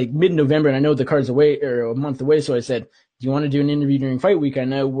 It was like mid-November, and I know the card's away or a month away, so I said, do you want to do an interview during fight week? I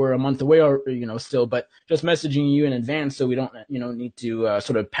know we're a month away, or still, but just messaging you in advance so we don't, need to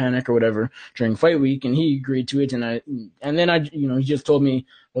sort of panic or whatever during fight week. And he agreed to it, and then he just told me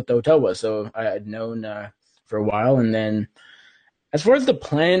what the hotel was, so I had known for a while. And then, as far as the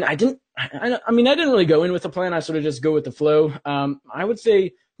plan, I didn't really go in with a plan. I sort of just go with the flow. I would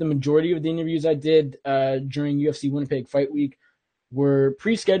say the majority of the interviews I did during UFC Winnipeg Fight Week were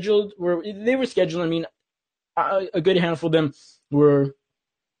pre-scheduled. They were scheduled. I mean, a good handful of them were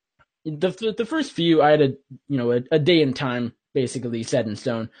the first few. I had a day and time basically set in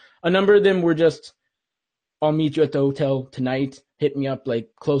stone. A number of them were just, I'll meet you at the hotel tonight. Hit me up like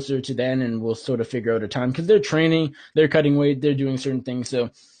closer to then, and we'll sort of figure out a time, because they're training, they're cutting weight, they're doing certain things. So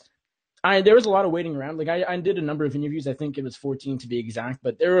there was a lot of waiting around. Like I did a number of interviews. I think it was 14 to be exact,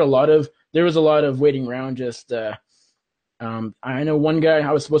 but there was a lot of waiting around. Just I know one guy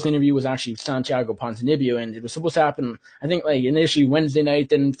I was supposed to interview was actually Santiago Ponzinibbio, and it was supposed to happen, I think, like initially Wednesday night,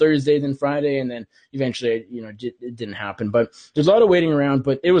 then Thursday, then Friday, and then eventually, it didn't happen. But there's a lot of waiting around,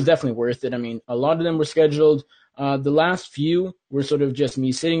 but it was definitely worth it. I mean, a lot of them were scheduled. The last few were sort of just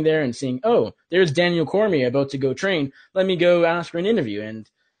me sitting there and seeing, oh, there's Daniel Cormier about to go train. Let me go ask for an interview. And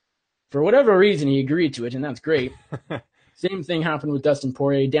for whatever reason, he agreed to it, and that's great. Same thing happened with Dustin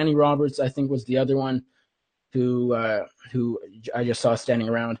Poirier. Danny Roberts, I think, was the other one who I just saw standing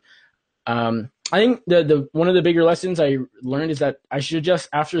around. I think the one of the bigger lessons I learned is that I should just,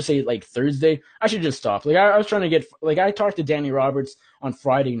 after say like Thursday, I should just stop. Like I was trying to get, like I talked to Danny Roberts on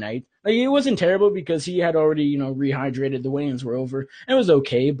Friday night. Like it wasn't terrible because he had already, rehydrated, the weigh-ins were over. It was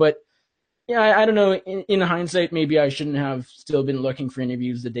okay, but yeah, I don't know. In hindsight, maybe I shouldn't have still been looking for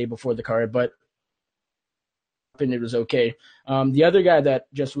interviews the day before the card, but up and it was okay. The other guy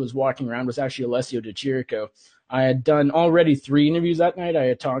that just was walking around was actually Alessio Di Chirico. I had done already 3 interviews that night. I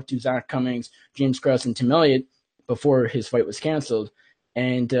had talked to Zach Cummings, James Krause, and Tim Elliott before his fight was canceled.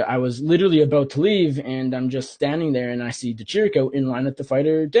 And I was literally about to leave, and I'm just standing there, and I see Di Chirico in line at the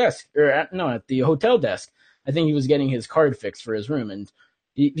fighter desk, at the hotel desk. I think he was getting his card fixed for his room, and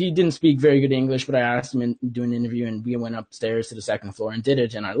he didn't speak very good English, but I asked him to do an interview, and we went upstairs to the second floor and did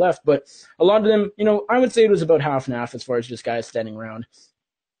it, and I left. But a lot of them, I would say it was about half and half as far as just guys standing around,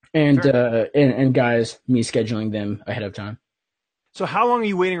 and Sure. and guys, me scheduling them ahead of time. So how long are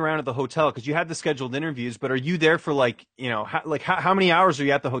you waiting around at the hotel? Because you had the scheduled interviews, but are you there for how many hours are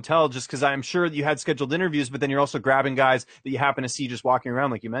you at the hotel? Just because I'm sure that you had scheduled interviews, but then you're also grabbing guys that you happen to see just walking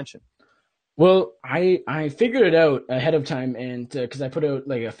around, like you mentioned. Well, I figured it out ahead of time, and because I put out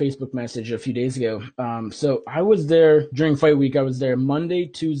like a Facebook message a few days ago. So I was there during fight week. I was there Monday,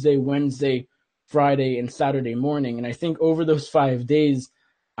 Tuesday, Wednesday, Friday, and Saturday morning, and I think over those 5 days,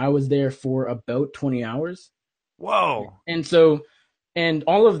 I was there for about 20 hours. Whoa. And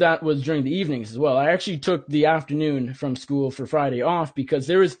all of that was during the evenings as well. I actually took the afternoon from school for Friday off because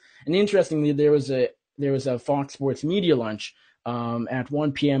there was a Fox Sports media lunch at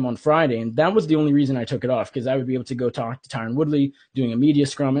 1 p.m. on Friday, and that was the only reason I took it off, because I would be able to go talk to Tyron Woodley doing a media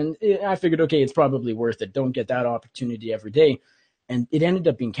scrum, and I figured, okay, it's probably worth it. Don't get that opportunity every day, and it ended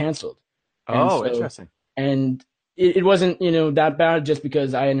up being canceled. Interesting. And it wasn't, that bad, just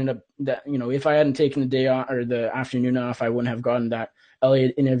because I ended up if I hadn't taken the day off or the afternoon off, I wouldn't have gotten that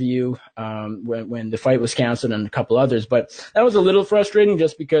Elliott interview when the fight was canceled, and a couple others. But that was a little frustrating,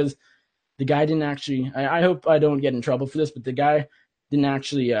 just because the guy didn't actually, I hope I don't get in trouble for this, but the guy didn't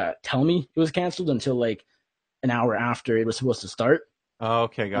actually tell me it was canceled until like an hour after it was supposed to start. Oh,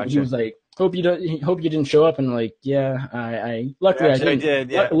 okay, gotcha. He was like, hope you didn't show up. And like, yeah, luckily I didn't. I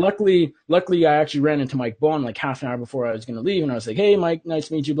did, yeah. Luckily I actually ran into Mike Bohn like half an hour before I was going to leave. And I was like, hey, Mike, nice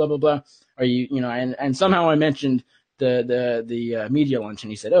to meet you, blah, blah, blah. Are you, and somehow I mentioned the media lunch,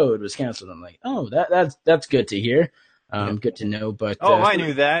 and he said, oh, it was canceled. I'm like, oh, that's good to hear. Good to know. But I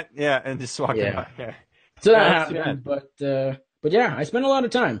knew that. Yeah. And just walking by. Yeah. So that happened. But yeah, I spent a lot of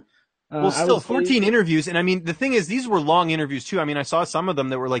time. Well, still 14 interviews. And I mean, the thing is, these were long interviews too. I mean, I saw some of them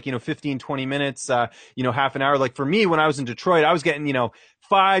that were like, 15, 20 minutes, half an hour. Like for me, when I was in Detroit, I was getting,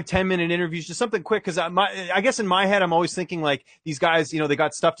 5-10 minute interviews, just something quick. Cause I guess in my head, I'm always thinking like these guys, they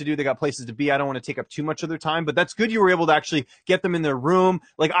got stuff to do. They got places to be. I don't want to take up too much of their time, but that's good. You were able to actually get them in their room.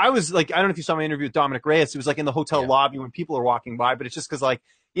 Like I was like, I don't know if you saw my interview with Dominic Reyes. It was like in the hotel lobby when people are walking by, but it's just cause like,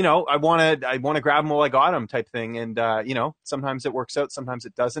 I want to grab them while I got them type thing. And, sometimes it works out, sometimes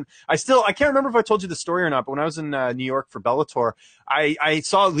it doesn't. I can't remember if I told you the story or not, but when I was in New York for Bellator, I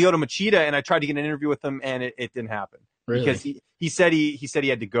saw Lyoto Machida and I tried to get an interview with him, and it didn't happen. Really? Because he said he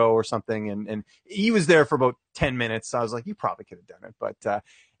had to go or something. And he was there for about 10 minutes. So I was like, you probably could have done it. But,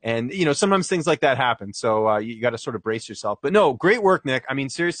 and sometimes things like that happen. So, you got to sort of brace yourself, but no, great work, Nick. I mean,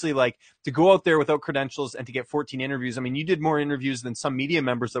 seriously, like to go out there without credentials and to get 14 interviews. I mean, you did more interviews than some media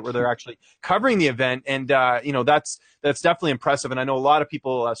members that were there actually covering the event. And, that's definitely impressive. And I know a lot of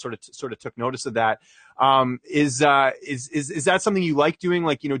people sort of took notice of that. Is that something you like doing?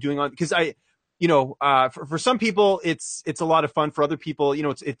 Like, doing on, because for some people it's a lot of fun. For other people,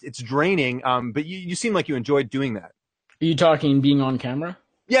 it's draining. But you seem like you enjoyed doing that. Are you talking being on camera?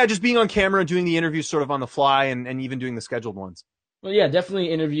 Yeah, just being on camera and doing the interviews sort of on the fly, and even doing the scheduled ones. Well, yeah,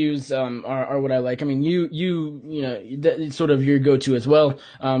 definitely interviews are what I like. I mean, it's sort of your go-to as well.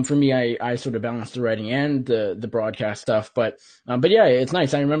 For me, I sort of balance the writing and the broadcast stuff. But yeah, it's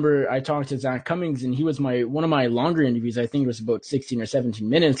nice. I remember I talked to Zach Cummings, and he was one of my longer interviews. I think it was about 16 or 17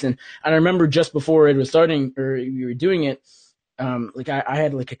 minutes. And I remember just before it was starting, or we were doing it, I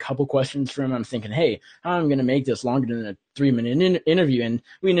had like a couple questions for him. I'm thinking, hey, how am I going to make this longer than a 3-minute interview? And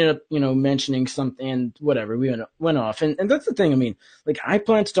we ended up, mentioning something, and whatever, we went off. And that's the thing. I mean, like I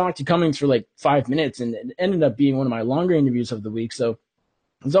planned to talk to Cummings for like 5 minutes, and it ended up being one of my longer interviews of the week. So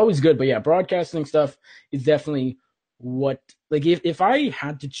it's always good. But yeah, broadcasting stuff is definitely what, like if I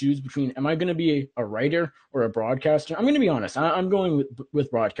had to choose between, am I going to be a writer or a broadcaster? I'm going to be honest. I'm going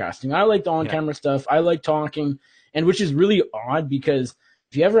with broadcasting. I like the on-camera stuff. I like talking. And which is really odd, because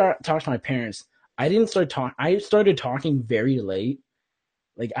if you ever talk to my parents, I started talking very late.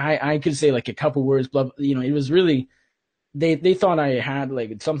 Like I could say like a couple words, blah, it was really, they thought I had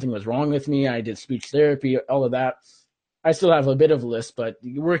like something was wrong with me. I did speech therapy, all of that. I still have a bit of a list, but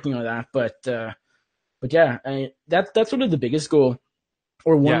working on that. But yeah, that's sort of the biggest goal,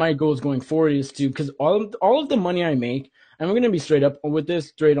 or one of my goals going forward, is to, because all of the money I make, and I'm going to be straight up with this,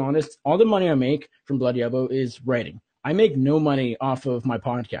 straight honest, all the money I make from Bloody Elbow is writing. I make no money off of my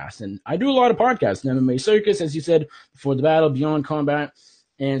podcast. And I do a lot of podcasts, MMA Circus, as you said, Before the Battle, Beyond Combat,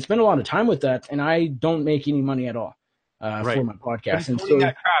 and spend a lot of time with that. And I don't make any money at all for my podcast. And so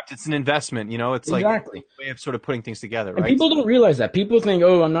that craft, it's an investment, it's exactly. like a way of sort of putting things together, and right? People don't realize that. People think,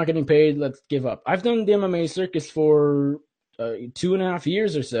 oh, I'm not getting paid, let's give up. I've done the MMA Circus for 2.5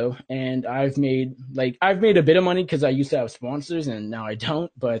 years or so, and I've made a bit of money because I used to have sponsors and now I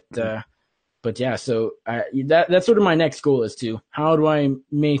don't, but yeah, so that's sort of my next goal is how do I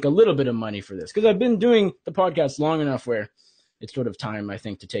make a little bit of money for this, because I've been doing the podcast long enough where it's sort of time, I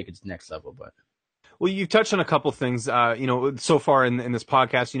think, to take it to the next level. But well, you've touched on a couple things, so far in this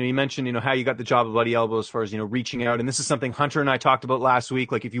podcast. You mentioned, how you got the job at Bloody Elbow as far as, reaching out. And this is something Hunter and I talked about last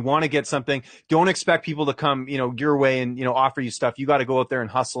week. Like, if you want to get something, don't expect people to come, your way and, offer you stuff. You got to go out there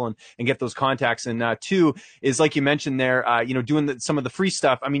and hustle and get those contacts. And, two is, like you mentioned there, doing some of the free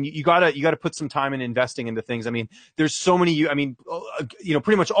stuff. I mean, you gotta put some time in investing into things. I mean, there's so many,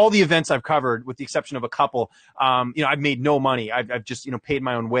 pretty much all the events I've covered, with the exception of a couple, I've made no money. I've just, paid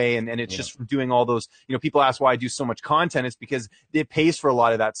my own way. And it's just from doing all those. People ask why I do so much content. It's because it pays for a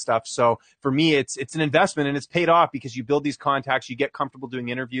lot of that stuff. So for me, it's an investment, and it's paid off because you build these contacts, you get comfortable doing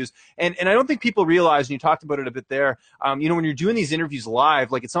interviews. And I don't think people realize, and you talked about it a bit there, when you're doing these interviews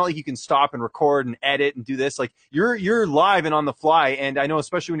live, like, it's not like you can stop and record and edit and do this. Like, you're live and on the fly. And I know,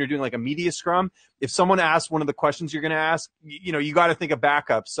 especially when you're doing like a media scrum, if someone asks one of the questions you're going to ask, you got to think of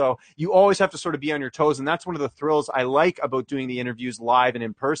backup. So you always have to sort of be on your toes. And that's one of the thrills I like about doing the interviews live and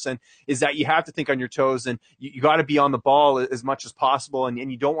in person, is that you have to think on your toes, and you got to be on the ball as much as possible. And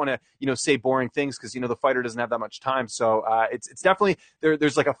you don't want to, say boring things, because, the fighter doesn't have that much time. So it's definitely,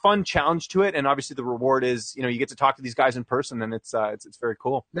 there's like a fun challenge to it. And obviously the reward is, you get to talk to these guys in person, and it's very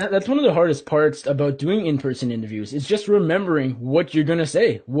cool. That's one of the hardest parts about doing in-person interviews, is just remembering what you're going to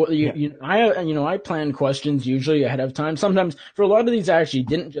say. I plan questions usually ahead of time. Sometimes for a lot of these, I actually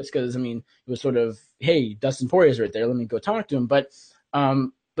didn't, just because, it was sort of, hey, Dustin Poirier's right there, let me go talk to him. But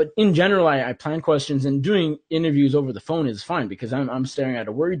in general, I plan questions, and doing interviews over the phone is fine, because I'm staring at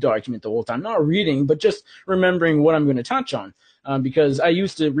a Word document the whole time, not reading, but just remembering what I'm going to touch on. Because I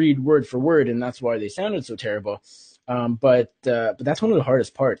used to read word for word, and that's why they sounded so terrible. But that's one of the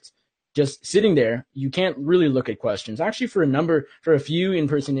hardest parts. Just sitting there, you can't really look at questions. Actually, for a few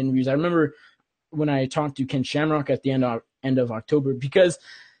in-person interviews, I remember when I talked to Ken Shamrock at the end of October, because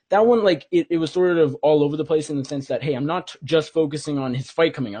that one, like, it was sort of all over the place, in the sense that, hey, I'm not just focusing on his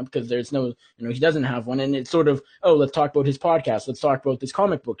fight coming up, because there's no, he doesn't have one. And it's sort of, oh, let's talk about his podcast. Let's talk about this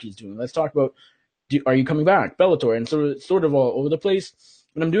comic book he's doing. Let's talk about, are you coming back? Bellator. And sort of all over the place.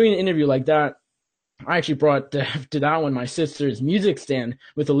 When I'm doing an interview like that, I actually brought to that one my sister's music stand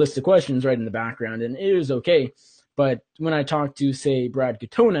with a list of questions right in the background, and it was okay. But when I talked to, say, Brad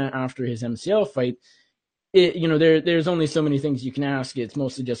Katona after his MCL fight, there's only so many things you can ask. It's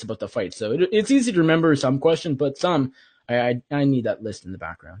mostly just about the fight. So it's easy to remember some questions, but some I need that list in the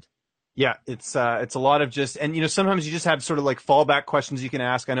background. Yeah, it's a lot of just, and sometimes you just have sort of like fallback questions you can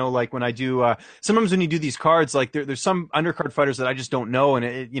ask. I know, like, when I do sometimes when you do these cards, like there's some undercard fighters that I just don't know,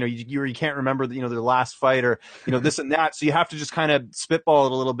 and you can't remember their last fight, or this and that. So you have to just kind of spitball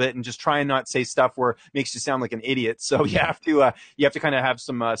it a little bit and just try and not say stuff where it makes you sound like an idiot. So you have to kind of have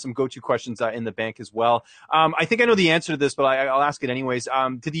some go-to questions in the bank as well. I think I know the answer to this, but I'll ask it anyways.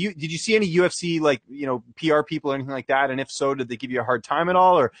 Did you see any UFC PR people or anything like that? And if so, did they give you a hard time at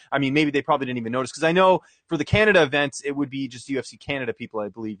all? Or maybe they probably didn't even notice, because I know for the Canada events, it would be just UFC Canada people, I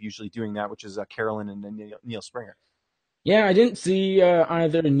believe, usually doing that, which is Carolyn and Neil Springer. Yeah, I didn't see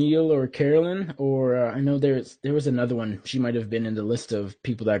either Neil or Carolyn, or I know there was another one. She might have been in the list of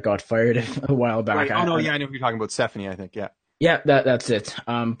people that got fired a while back. Right. I know who you're talking about, Stephanie, I think, yeah. Yeah, that's it.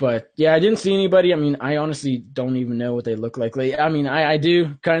 But yeah, I didn't see anybody. I honestly don't even know what they look like. I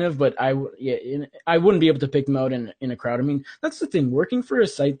do kind of, but I wouldn't be able to pick them out in a crowd. That's the thing. Working for a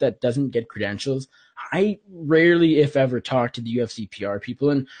site that doesn't get credentials, I rarely, if ever, talk to the UFC PR people.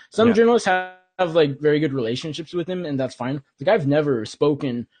 And some journalists have very good relationships with him, and that's fine. I've never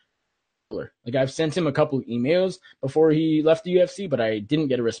spoken. I've sent him a couple of emails before he left the UFC, but I didn't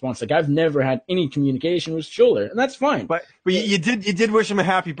get a response. I've never had any communication with Scholler, and that's fine. But you did wish him a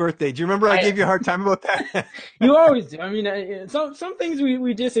happy birthday. Do you remember I gave you a hard time about that? You always do. Some things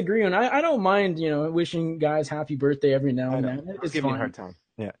we disagree on. I don't mind wishing guys happy birthday every now and then. It's giving you a hard time.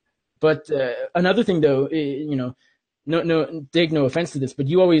 Yeah. But another thing, though, no, take no offense to this, but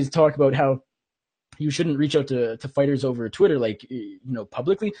you always talk about how you shouldn't reach out to fighters over Twitter,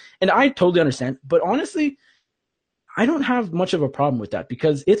 publicly. And I totally understand. But honestly, I don't have much of a problem with that,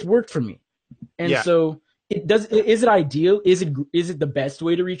 because it's worked for me. And so Is it ideal? Is it the best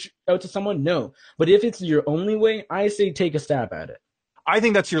way to reach out to someone? No. But if it's your only way, I say take a stab at it. I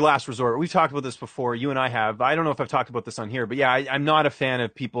think that's your last resort. We've talked about this before. You and I have. I don't know if I've talked about this on here, but yeah, I'm not a fan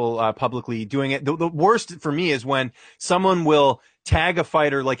of people publicly doing it. The worst for me is when someone will tag a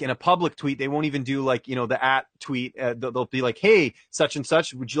fighter like in a public tweet. They won't even do like, the at tweet. They'll be like, hey, such and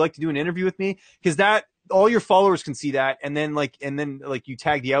such, would you like to do an interview with me? Because that all your followers can see that, and then you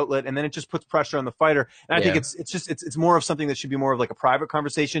tag the outlet, and then it just puts pressure on the fighter. And I think it's more of something that should be more of like a private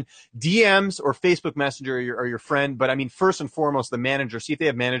conversation. DMs or Facebook Messenger are your friend, but I mean, first and foremost, the manager. See if they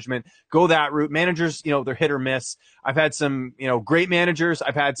have management. Go that route. Managers, they're hit or miss. I've had some, great managers.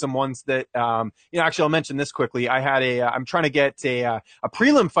 I've had some ones that, actually, I'll mention this quickly. I'm trying to get a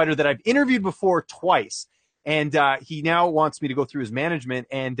prelim fighter that I've interviewed before twice, and he now wants me to go through his management,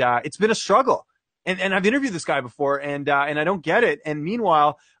 and it's been a struggle. And I've interviewed this guy before, and I don't get it. And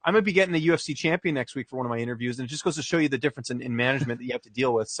meanwhile, I'm going to be getting the UFC champion next week for one of my interviews, and it just goes to show you the difference in management that you have to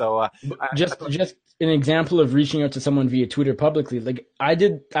deal with. So just an example of reaching out to someone via Twitter publicly. Like I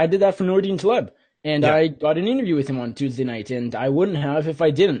did that for Nordine Taleb, and I got an interview with him on Tuesday night, and I wouldn't have if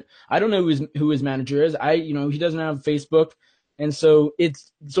I didn't. I don't know who his manager is. He doesn't have Facebook. And so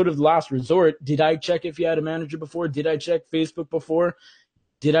it's sort of last resort. Did I check if he had a manager before? Did I check Facebook before?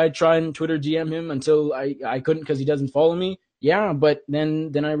 Did I try and Twitter DM him until I couldn't because he doesn't follow me? Yeah, but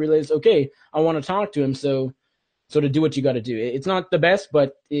then I realized, okay, I want to talk to him, so to do what you got to do. It's not the best,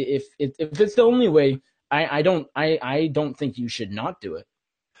 but if it's the only way, I don't think you should not do it.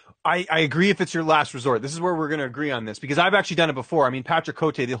 I agree if it's your last resort. This is where we're going to agree on this, because I've actually done it before. I mean, Patrick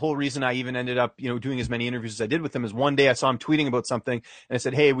Cote, the whole reason I even ended up, doing as many interviews as I did with him is one day I saw him tweeting about something, and I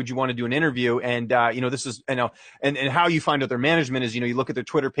said, hey, would you want to do an interview? And, this is, and how you find out their management is, you look at their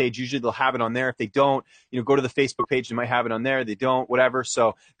Twitter page. Usually they'll have it on there. If they don't, go to the Facebook page. They might have it on there. They don't, whatever.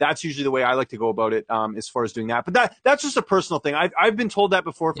 So that's usually the way I like to go about it, as far as doing that. But that's just a personal thing. I've been told that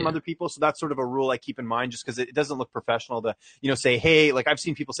before from other people. So that's sort of a rule I keep in mind, just because it doesn't look professional to, say, hey, like I've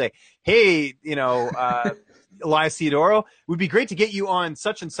seen people say, hey, Elias Theodorou, would be great to get you on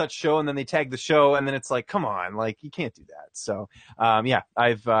such and such show, and then they tag the show, and then it's like, come on, like you can't do that. So,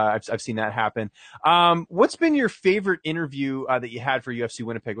 I've seen that happen. What's been your favorite interview that you had for UFC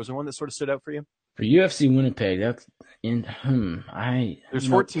Winnipeg? Was there one that sort of stood out for you? For UFC Winnipeg, that's there's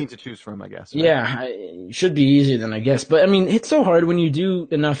 14 to choose from, I guess. Right? Yeah, it should be easier than I guess, but I mean, it's so hard when you do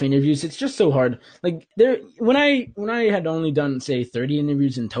enough interviews. It's just so hard. Like when I had only done say 30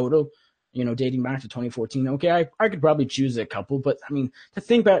 interviews in total, dating back to 2014, okay, I could probably choose a couple, but I mean, to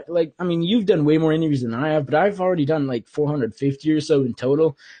think back, you've done way more interviews than I have, but I've already done like 450 or so in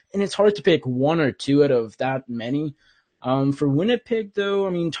total, and it's hard to pick one or two out of that many. For Winnipeg, though,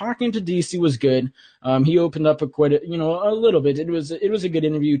 I mean, talking to DC was good. He opened up a little bit. It was a good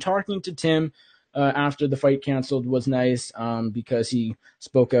interview. Talking to Tim after the fight canceled was nice because he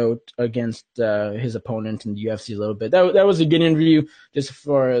spoke out against his opponent in the UFC a little bit. That was a good interview, just as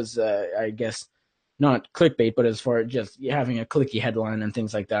far as I guess not clickbait, but as far as just having a clicky headline and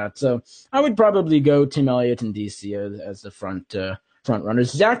things like that. So I would probably go Tim Elliott and DC as the front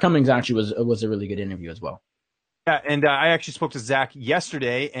runners. Zach Cummings actually was a really good interview as well. Yeah, and I actually spoke to Zach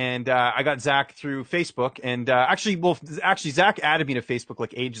yesterday, and I got Zach through Facebook. And actually, Zach added me to Facebook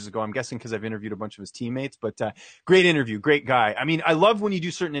like ages ago. I'm guessing because I've interviewed a bunch of his teammates. But great interview, great guy. I mean, I love when you do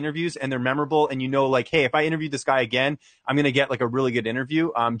certain interviews and they're memorable, and like, hey, if I interview this guy again, I'm gonna get like a really good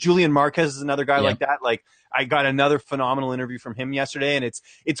interview. Julian Marquez is another guy like that. Like, I got another phenomenal interview from him yesterday, and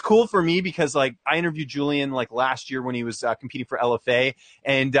it's cool for me because like I interviewed Julian like last year when he was competing for LFA,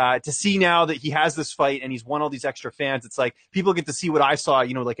 and to see now that he has this fight and he's won all these extra fans, it's like people get to see what I saw,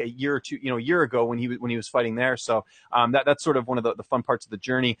 like a year or two, a year ago when he was fighting there. So that's sort of one of the fun parts of the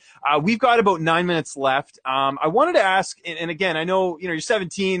journey. We've got about 9 minutes left. I wanted to ask, and again, I know you're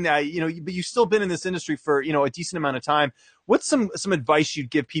 17, but you've still been in this industry for a decent amount of time. What's some advice you'd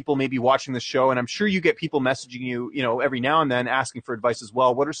give people maybe watching the show? And I'm sure you get people messaging you, every now and then asking for advice as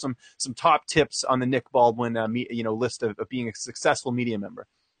well. What are some top tips on the Nick Baldwin, list of being a successful media member?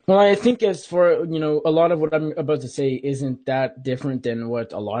 Well, I think as for, a lot of what I'm about to say isn't that different than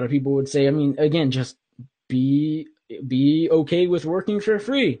what a lot of people would say. I mean, again, just be okay with working for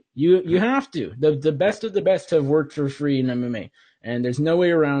free. You have to. The best of the best have worked for free in MMA, and there's no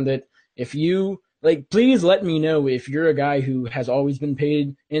way around it. If you please let me know if you're a guy who has always been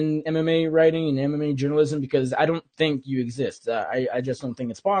paid in MMA writing and MMA journalism, because I don't think you exist. I just don't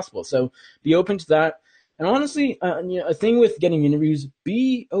think it's possible. So be open to that. And honestly, a thing with getting interviews,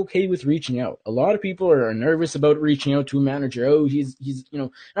 be okay with reaching out. A lot of people are nervous about reaching out to a manager. Oh, he's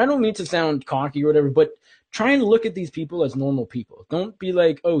I don't mean to sound cocky or whatever, but try and look at these people as normal people. Don't be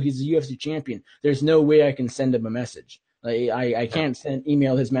like, oh, he's a UFC champion, there's no way I can send him a message. Like, I can't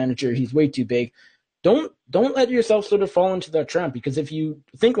email his manager, he's way too big. Don't let yourself sort of fall into that trap, because if you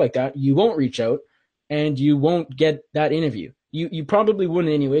think like that, you won't reach out and you won't get that interview. You probably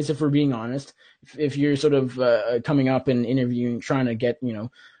wouldn't anyways, if we're being honest. If you're sort of coming up and interviewing, trying to get, a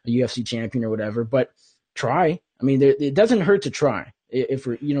UFC champion or whatever, but try. I mean, it doesn't hurt to try. If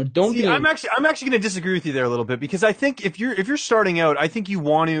we're, don't. See, I'm actually going to disagree with you there a little bit, because I think if you're starting out, I think you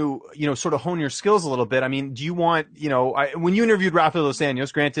want to, sort of hone your skills a little bit. I mean, do you want, when you interviewed Rafael dos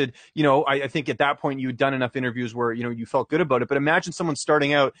Anjos, granted, I think at that point you had done enough interviews where, you felt good about it. But imagine someone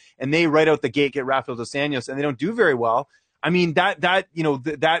starting out and they right out the gate get Rafael dos Anjos and they don't do very well. I mean, that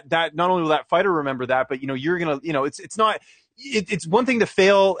not only will that fighter remember that, but, you're going to, it's not. It's one thing to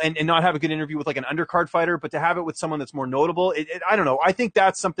fail and not have a good interview with like an undercard fighter, but to have it with someone that's more notable, I don't know. I think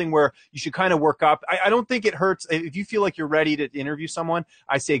that's something where you should kind of work up. I don't think it hurts if you feel like you're ready to interview someone.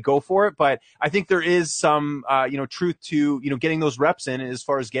 I say go for it, but I think there is some truth to getting those reps in as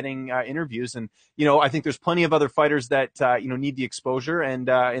far as getting interviews, and I think there's plenty of other fighters that need the exposure,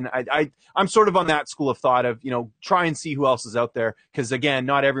 and I'm sort of on that school of thought of try and see who else is out there, because again,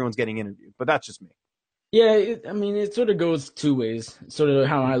 not everyone's getting interviewed, but that's just me. Yeah, it sort of goes two ways, sort of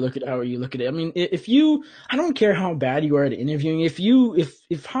how I look at how you look at it. I mean, I don't care how bad you are at interviewing. If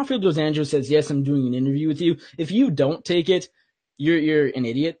Rafael dos Anjos says, yes, I'm doing an interview with you, if you don't take it, you're an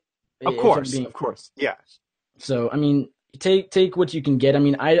idiot. Of course. Yeah. So, I mean, take what you can get. I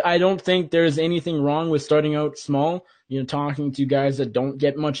mean, I don't think there's anything wrong with starting out small, talking to guys that don't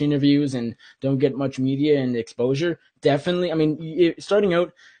get much interviews and don't get much media and exposure. Definitely. I mean, starting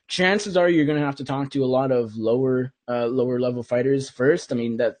out, chances are you're going to have to talk to a lot of lower level fighters first. I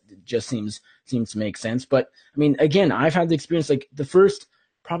mean, that just seems to make sense. But I mean, again, I've had the experience, like the first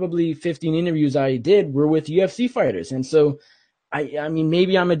probably 15 interviews I did were with UFC fighters. And so I mean,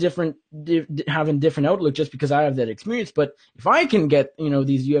 maybe I'm having a different outlook just because I have that experience. But if I can get,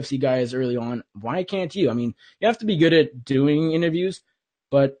 these UFC guys early on, why can't you? I mean, you have to be good at doing interviews.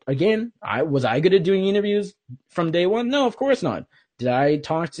 But again, was I good at doing interviews from day one? No, of course not. Did I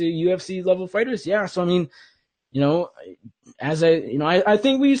talk to UFC level fighters? Yeah. So, I mean, I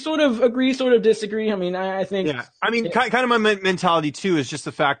think we sort of agree, sort of disagree. I mean, I think. Yeah. I mean, kind of my mentality too is just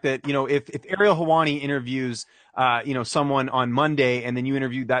the fact that, if Ariel Helwani interviews, someone on Monday and then you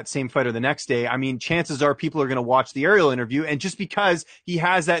interview that same fighter the next day, I mean, chances are people are going to watch the Ariel interview. And just because he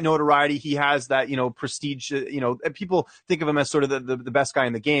has that notoriety, he has that, prestige, people think of him as sort of the best guy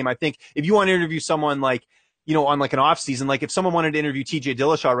in the game. I think if you want to interview someone like, on like an off season, like if someone wanted to interview TJ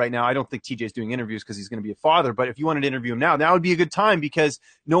Dillashaw right now, I don't think TJ's doing interviews because he's going to be a father, but if you wanted to interview him now, that would be a good time because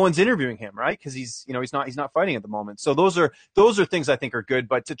no one's interviewing him, right? Because he's not fighting at the moment. So those are things I think are good,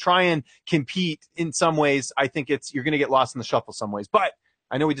 but to try and compete in some ways, I think you're going to get lost in the shuffle some ways, but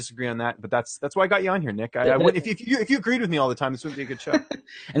I know we disagree on that, but that's why I got you on here, Nick. If you agreed with me all the time, this wouldn't be a good show.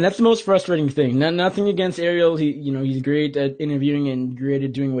 And that's the most frustrating thing. Nothing against Ariel. He's great at interviewing and great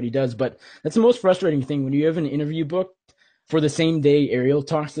at doing what he does, but that's the most frustrating thing when you have an interview booked for the same day Ariel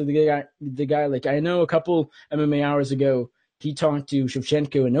talks to the guy. Like I know a couple MMA hours ago, he talked to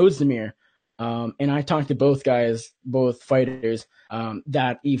Shevchenko and Ozdemir, and I talked to both fighters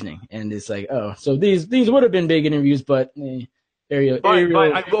that evening, and it's like, oh, so these would have been big interviews, but. Ariel.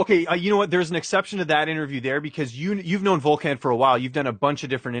 Okay, you know what? There's an exception to that interview there because you've known Volkan for a while. You've done a bunch of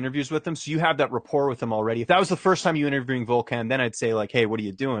different interviews with him, so you have that rapport with him already. If that was the first time you interviewing Volkan, then I'd say like, hey, what are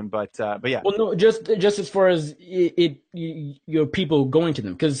you doing? But yeah. Well, no, just as far as your people going to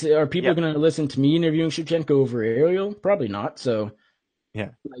them, because are people going to listen to me interviewing Shevchenko over Ariel? Probably not. So yeah,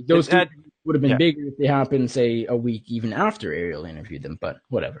 like those two would have been bigger if they happened, say, a week even after Ariel interviewed them. But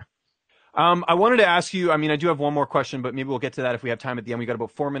whatever. I wanted to ask you, I mean, I do have one more question, but maybe we'll get to that if we have time at the end. We got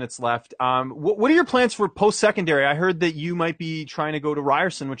about 4 minutes left. What are your plans for post-secondary? I heard that you might be trying to go to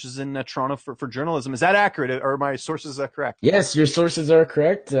Ryerson, which is in Toronto for journalism. Is that accurate? Or are my sources correct? Yes, your sources are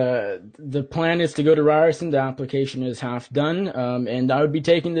correct. The plan is to go to Ryerson. The application is half done. And I would be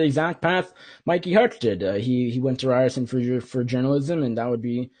taking the exact path Mikey Hutch did. He went to Ryerson for journalism, and that would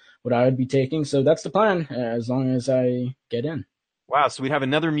be what I would be taking. So that's the plan, as long as I get in. Wow, so we'd have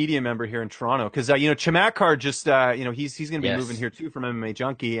another media member here in Toronto because Chamatkar just he's going to be moving here too from MMA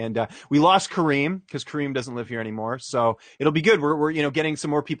Junkie, and we lost Kareem because Kareem doesn't live here anymore. So it'll be good. We're getting some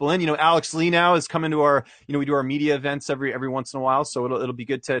more people in. Alex Lee now is coming to our we do our media events every once in a while, so it'll be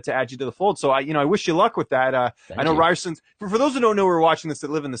good to add you to the fold. So I wish you luck with that. I know Ryerson's for those who don't know who are watching this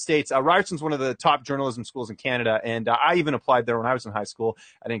that live in the States. Ryerson's one of the top journalism schools in Canada, and I even applied there when I was in high school.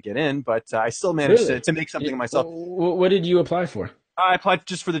 I didn't get in, but I still managed to make something of myself. What did you apply for? I applied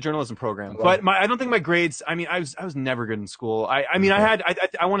just for the journalism program, but I don't think my grades. I mean, I was never good in school. I mean,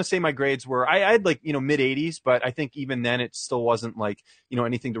 I want to say my grades were. I had like mid 80s, but I think even then it still wasn't like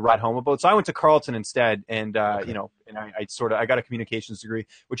anything to write home about. So I went to Carleton instead, and and I got a communications degree,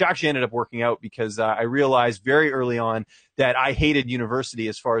 which actually ended up working out because I realized very early on that I hated university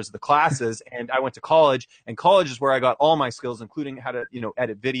as far as the classes, and I went to college, and college is where I got all my skills, including how to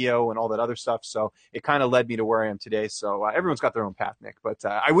edit video and all that other stuff. So it kind of led me to where I am today. So everyone's got their own path, Nick, but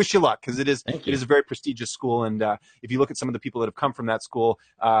I wish you luck because it is a very prestigious school, and if you look at some of the people that have come from that school,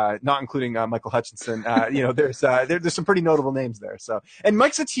 not including Michael Hutchinson, there's some pretty notable names there. So, and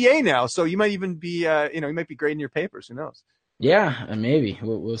Mike's a TA now, so you might even be you might be grading your papers. Who knows? Yeah, maybe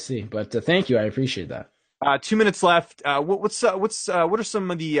we'll see. But thank you, I appreciate that. 2 minutes left. What are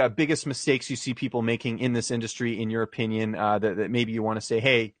some of the biggest mistakes you see people making in this industry, in your opinion, that maybe you want to say,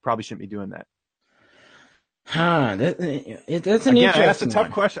 hey, probably shouldn't be doing that? That's an interesting I asked a tough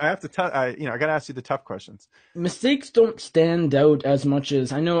one. question. I have to I got to ask you the tough questions. Mistakes don't stand out as much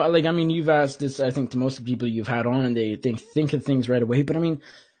as I know. Like, I mean, you've asked this, I think, to most of the people you've had on, and they think of things right away. But I mean,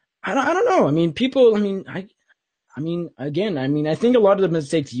 I don't know. I mean, people. I think a lot of the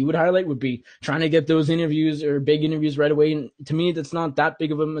mistakes you would highlight would be trying to get those interviews or big interviews right away. And to me, that's not that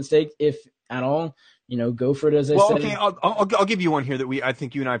big of a mistake, if at all. Go for it, as I said. Okay, I'll give you one here that I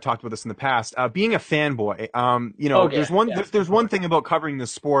think you and I have talked about this in the past. Being a fanboy, there's one thing about covering the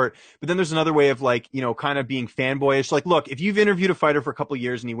sport, but then there's another way of kind of being fanboyish. Like, look, if you've interviewed a fighter for a couple of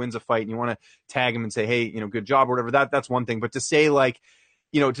years and he wins a fight and you want to tag him and say, hey, good job or whatever, that's one thing. But to say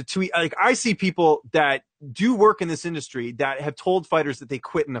to tweet, like, I see people that do work in this industry that have told fighters that they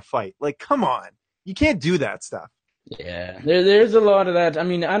quit in a fight. Like, come on, you can't do that stuff. Yeah, there's a lot of that. I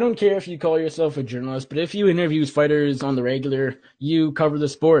mean, I don't care if you call yourself a journalist, but if you interview fighters on the regular, you cover the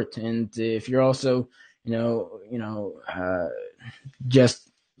sport. And if you're also,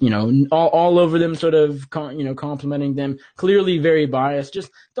 just, all over them, sort of, complimenting them, clearly very biased,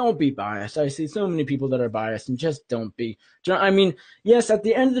 just don't be biased. I see so many people that are biased, and just don't be. I mean, yes, at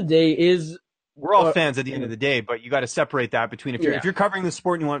the end of the day we're all fans at the end of the day, but you got to separate that between if you're covering the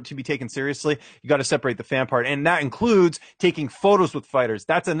sport and you want it to be taken seriously, you got to separate the fan part, and that includes taking photos with fighters.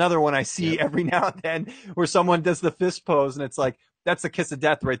 That's another one I see every now and then where someone does the fist pose, and it's like, that's the kiss of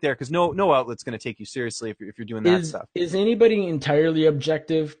death right there, because no outlet's going to take you seriously if you're doing that stuff. Is anybody entirely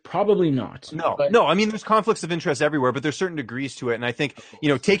objective? Probably not. No. I mean, there's conflicts of interest everywhere, but there's certain degrees to it. And I think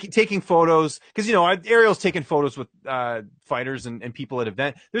taking photos, because Ariel's taken photos with fighters and people at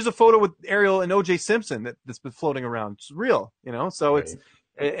event. There's a photo with Ariel and O.J. Simpson that's been floating around. It's real, so right. It's.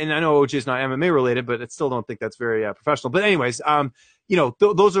 And I know OJ is not MMA related, but I still don't think that's very professional. But anyways,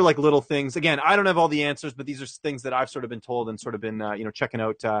 those are like little things. Again, I don't have all the answers, but these are things that I've sort of been told and sort of been, checking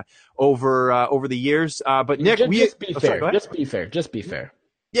out over the years. But Nick, just be fair. Just be fair.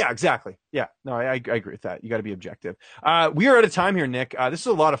 Yeah, exactly. Yeah, no, I agree with that. You got to be objective. We are out of time here, Nick. This is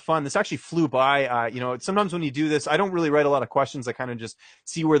a lot of fun. This actually flew by. Sometimes when you do this, I don't really write a lot of questions. I kind of just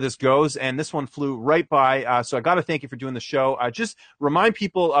see where this goes, and this one flew right by. So I got to thank you for doing the show. Just remind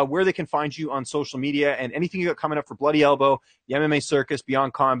people where they can find you on social media and anything you got coming up for Bloody Elbow, the MMA Circus,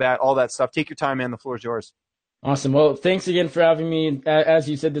 Beyond Combat, all that stuff. Take your time, man. The floor is yours. Awesome. Well, thanks again for having me. As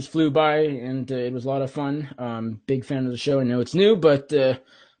you said, this flew by, and it was a lot of fun. Big fan of the show. I know it's new, but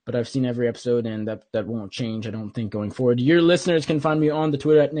I've seen every episode, and that won't change, I don't think, going forward. Your listeners can find me on the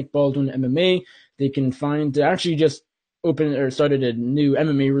Twitter at Nick Baldwin MMA. They can actually just started a new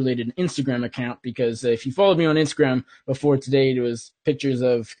MMA-related Instagram account, because if you followed me on Instagram before today, it was pictures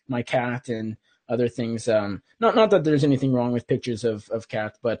of my cat and other things. Not that there's anything wrong with pictures of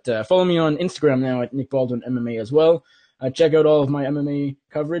cat, but follow me on Instagram now at Nick Baldwin MMA as well. Check out all of my MMA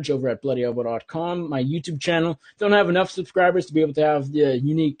coverage over at bloodyelbow.com. My YouTube channel. Don't have enough subscribers to be able to have the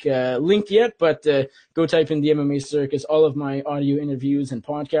unique link yet, but go type in the MMA Circus. All of my audio interviews and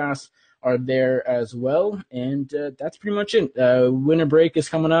podcasts are there as well. And that's pretty much it. Winter break is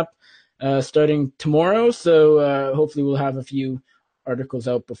coming up starting tomorrow, so hopefully we'll have a few articles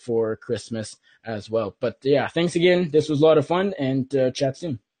out before Christmas as well. But yeah, thanks again. This was a lot of fun, and chat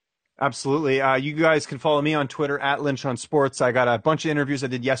soon. Absolutely. You guys can follow me on Twitter at Lynch on Sports. I got a bunch of interviews I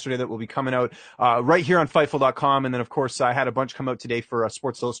did yesterday that will be coming out right here on Fightful.com. And then, of course, I had a bunch come out today for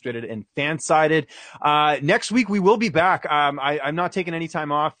Sports Illustrated and Fansided. Next week, we will be back. I'm not taking any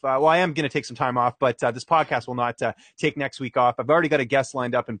time off. Well, I am going to take some time off, but this podcast will not take next week off. I've already got a guest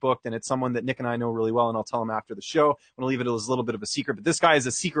lined up and booked, and it's someone that Nick and I know really well, and I'll tell him after the show. I'm going to leave it as a little bit of a secret, but this guy is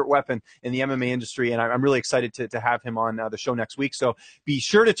a secret weapon in the MMA industry, and I'm really excited to have him on the show next week. So be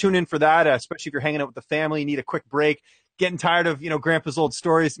sure to tune in for that, especially if you're hanging out with the family, you need a quick break. getting tired of, Grandpa's old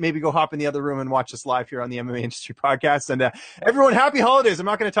stories, maybe go hop in the other room and watch us live here on the MMA Industry Podcast. And everyone, happy holidays. I'm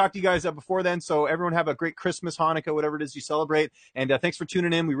not going to talk to you guys before then. So everyone have a great Christmas, Hanukkah, whatever it is you celebrate. And thanks for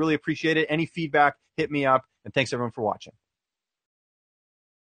tuning in. We really appreciate it. Any feedback, hit me up. And thanks everyone for watching.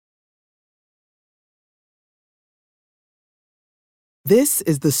 This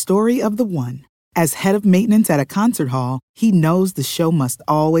is the story of the one. As head of maintenance at a concert hall, he knows the show must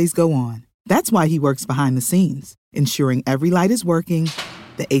always go on. That's why he works behind the scenes, ensuring every light is working,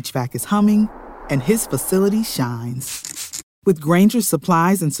 the HVAC is humming, and his facility shines. With Grainger's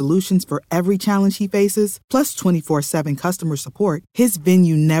supplies and solutions for every challenge he faces, plus 24/7 customer support, his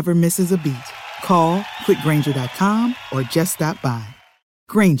venue never misses a beat. Call quickgrainger.com or just stop by.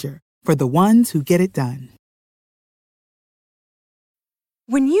 Grainger, for the ones who get it done.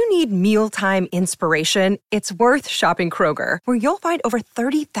 When you need mealtime inspiration, it's worth shopping Kroger, where you'll find over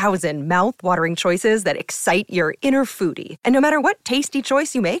 30,000 mouth-watering choices that excite your inner foodie. And no matter what tasty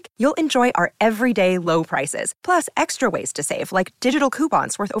choice you make, you'll enjoy our everyday low prices, plus extra ways to save, like digital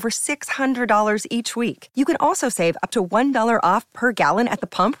coupons worth over $600 each week. You can also save up to $1 off per gallon at the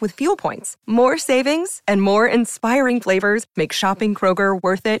pump with fuel points. More savings and more inspiring flavors make shopping Kroger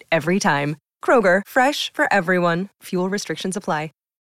worth it every time. Kroger, fresh for everyone. Fuel restrictions apply.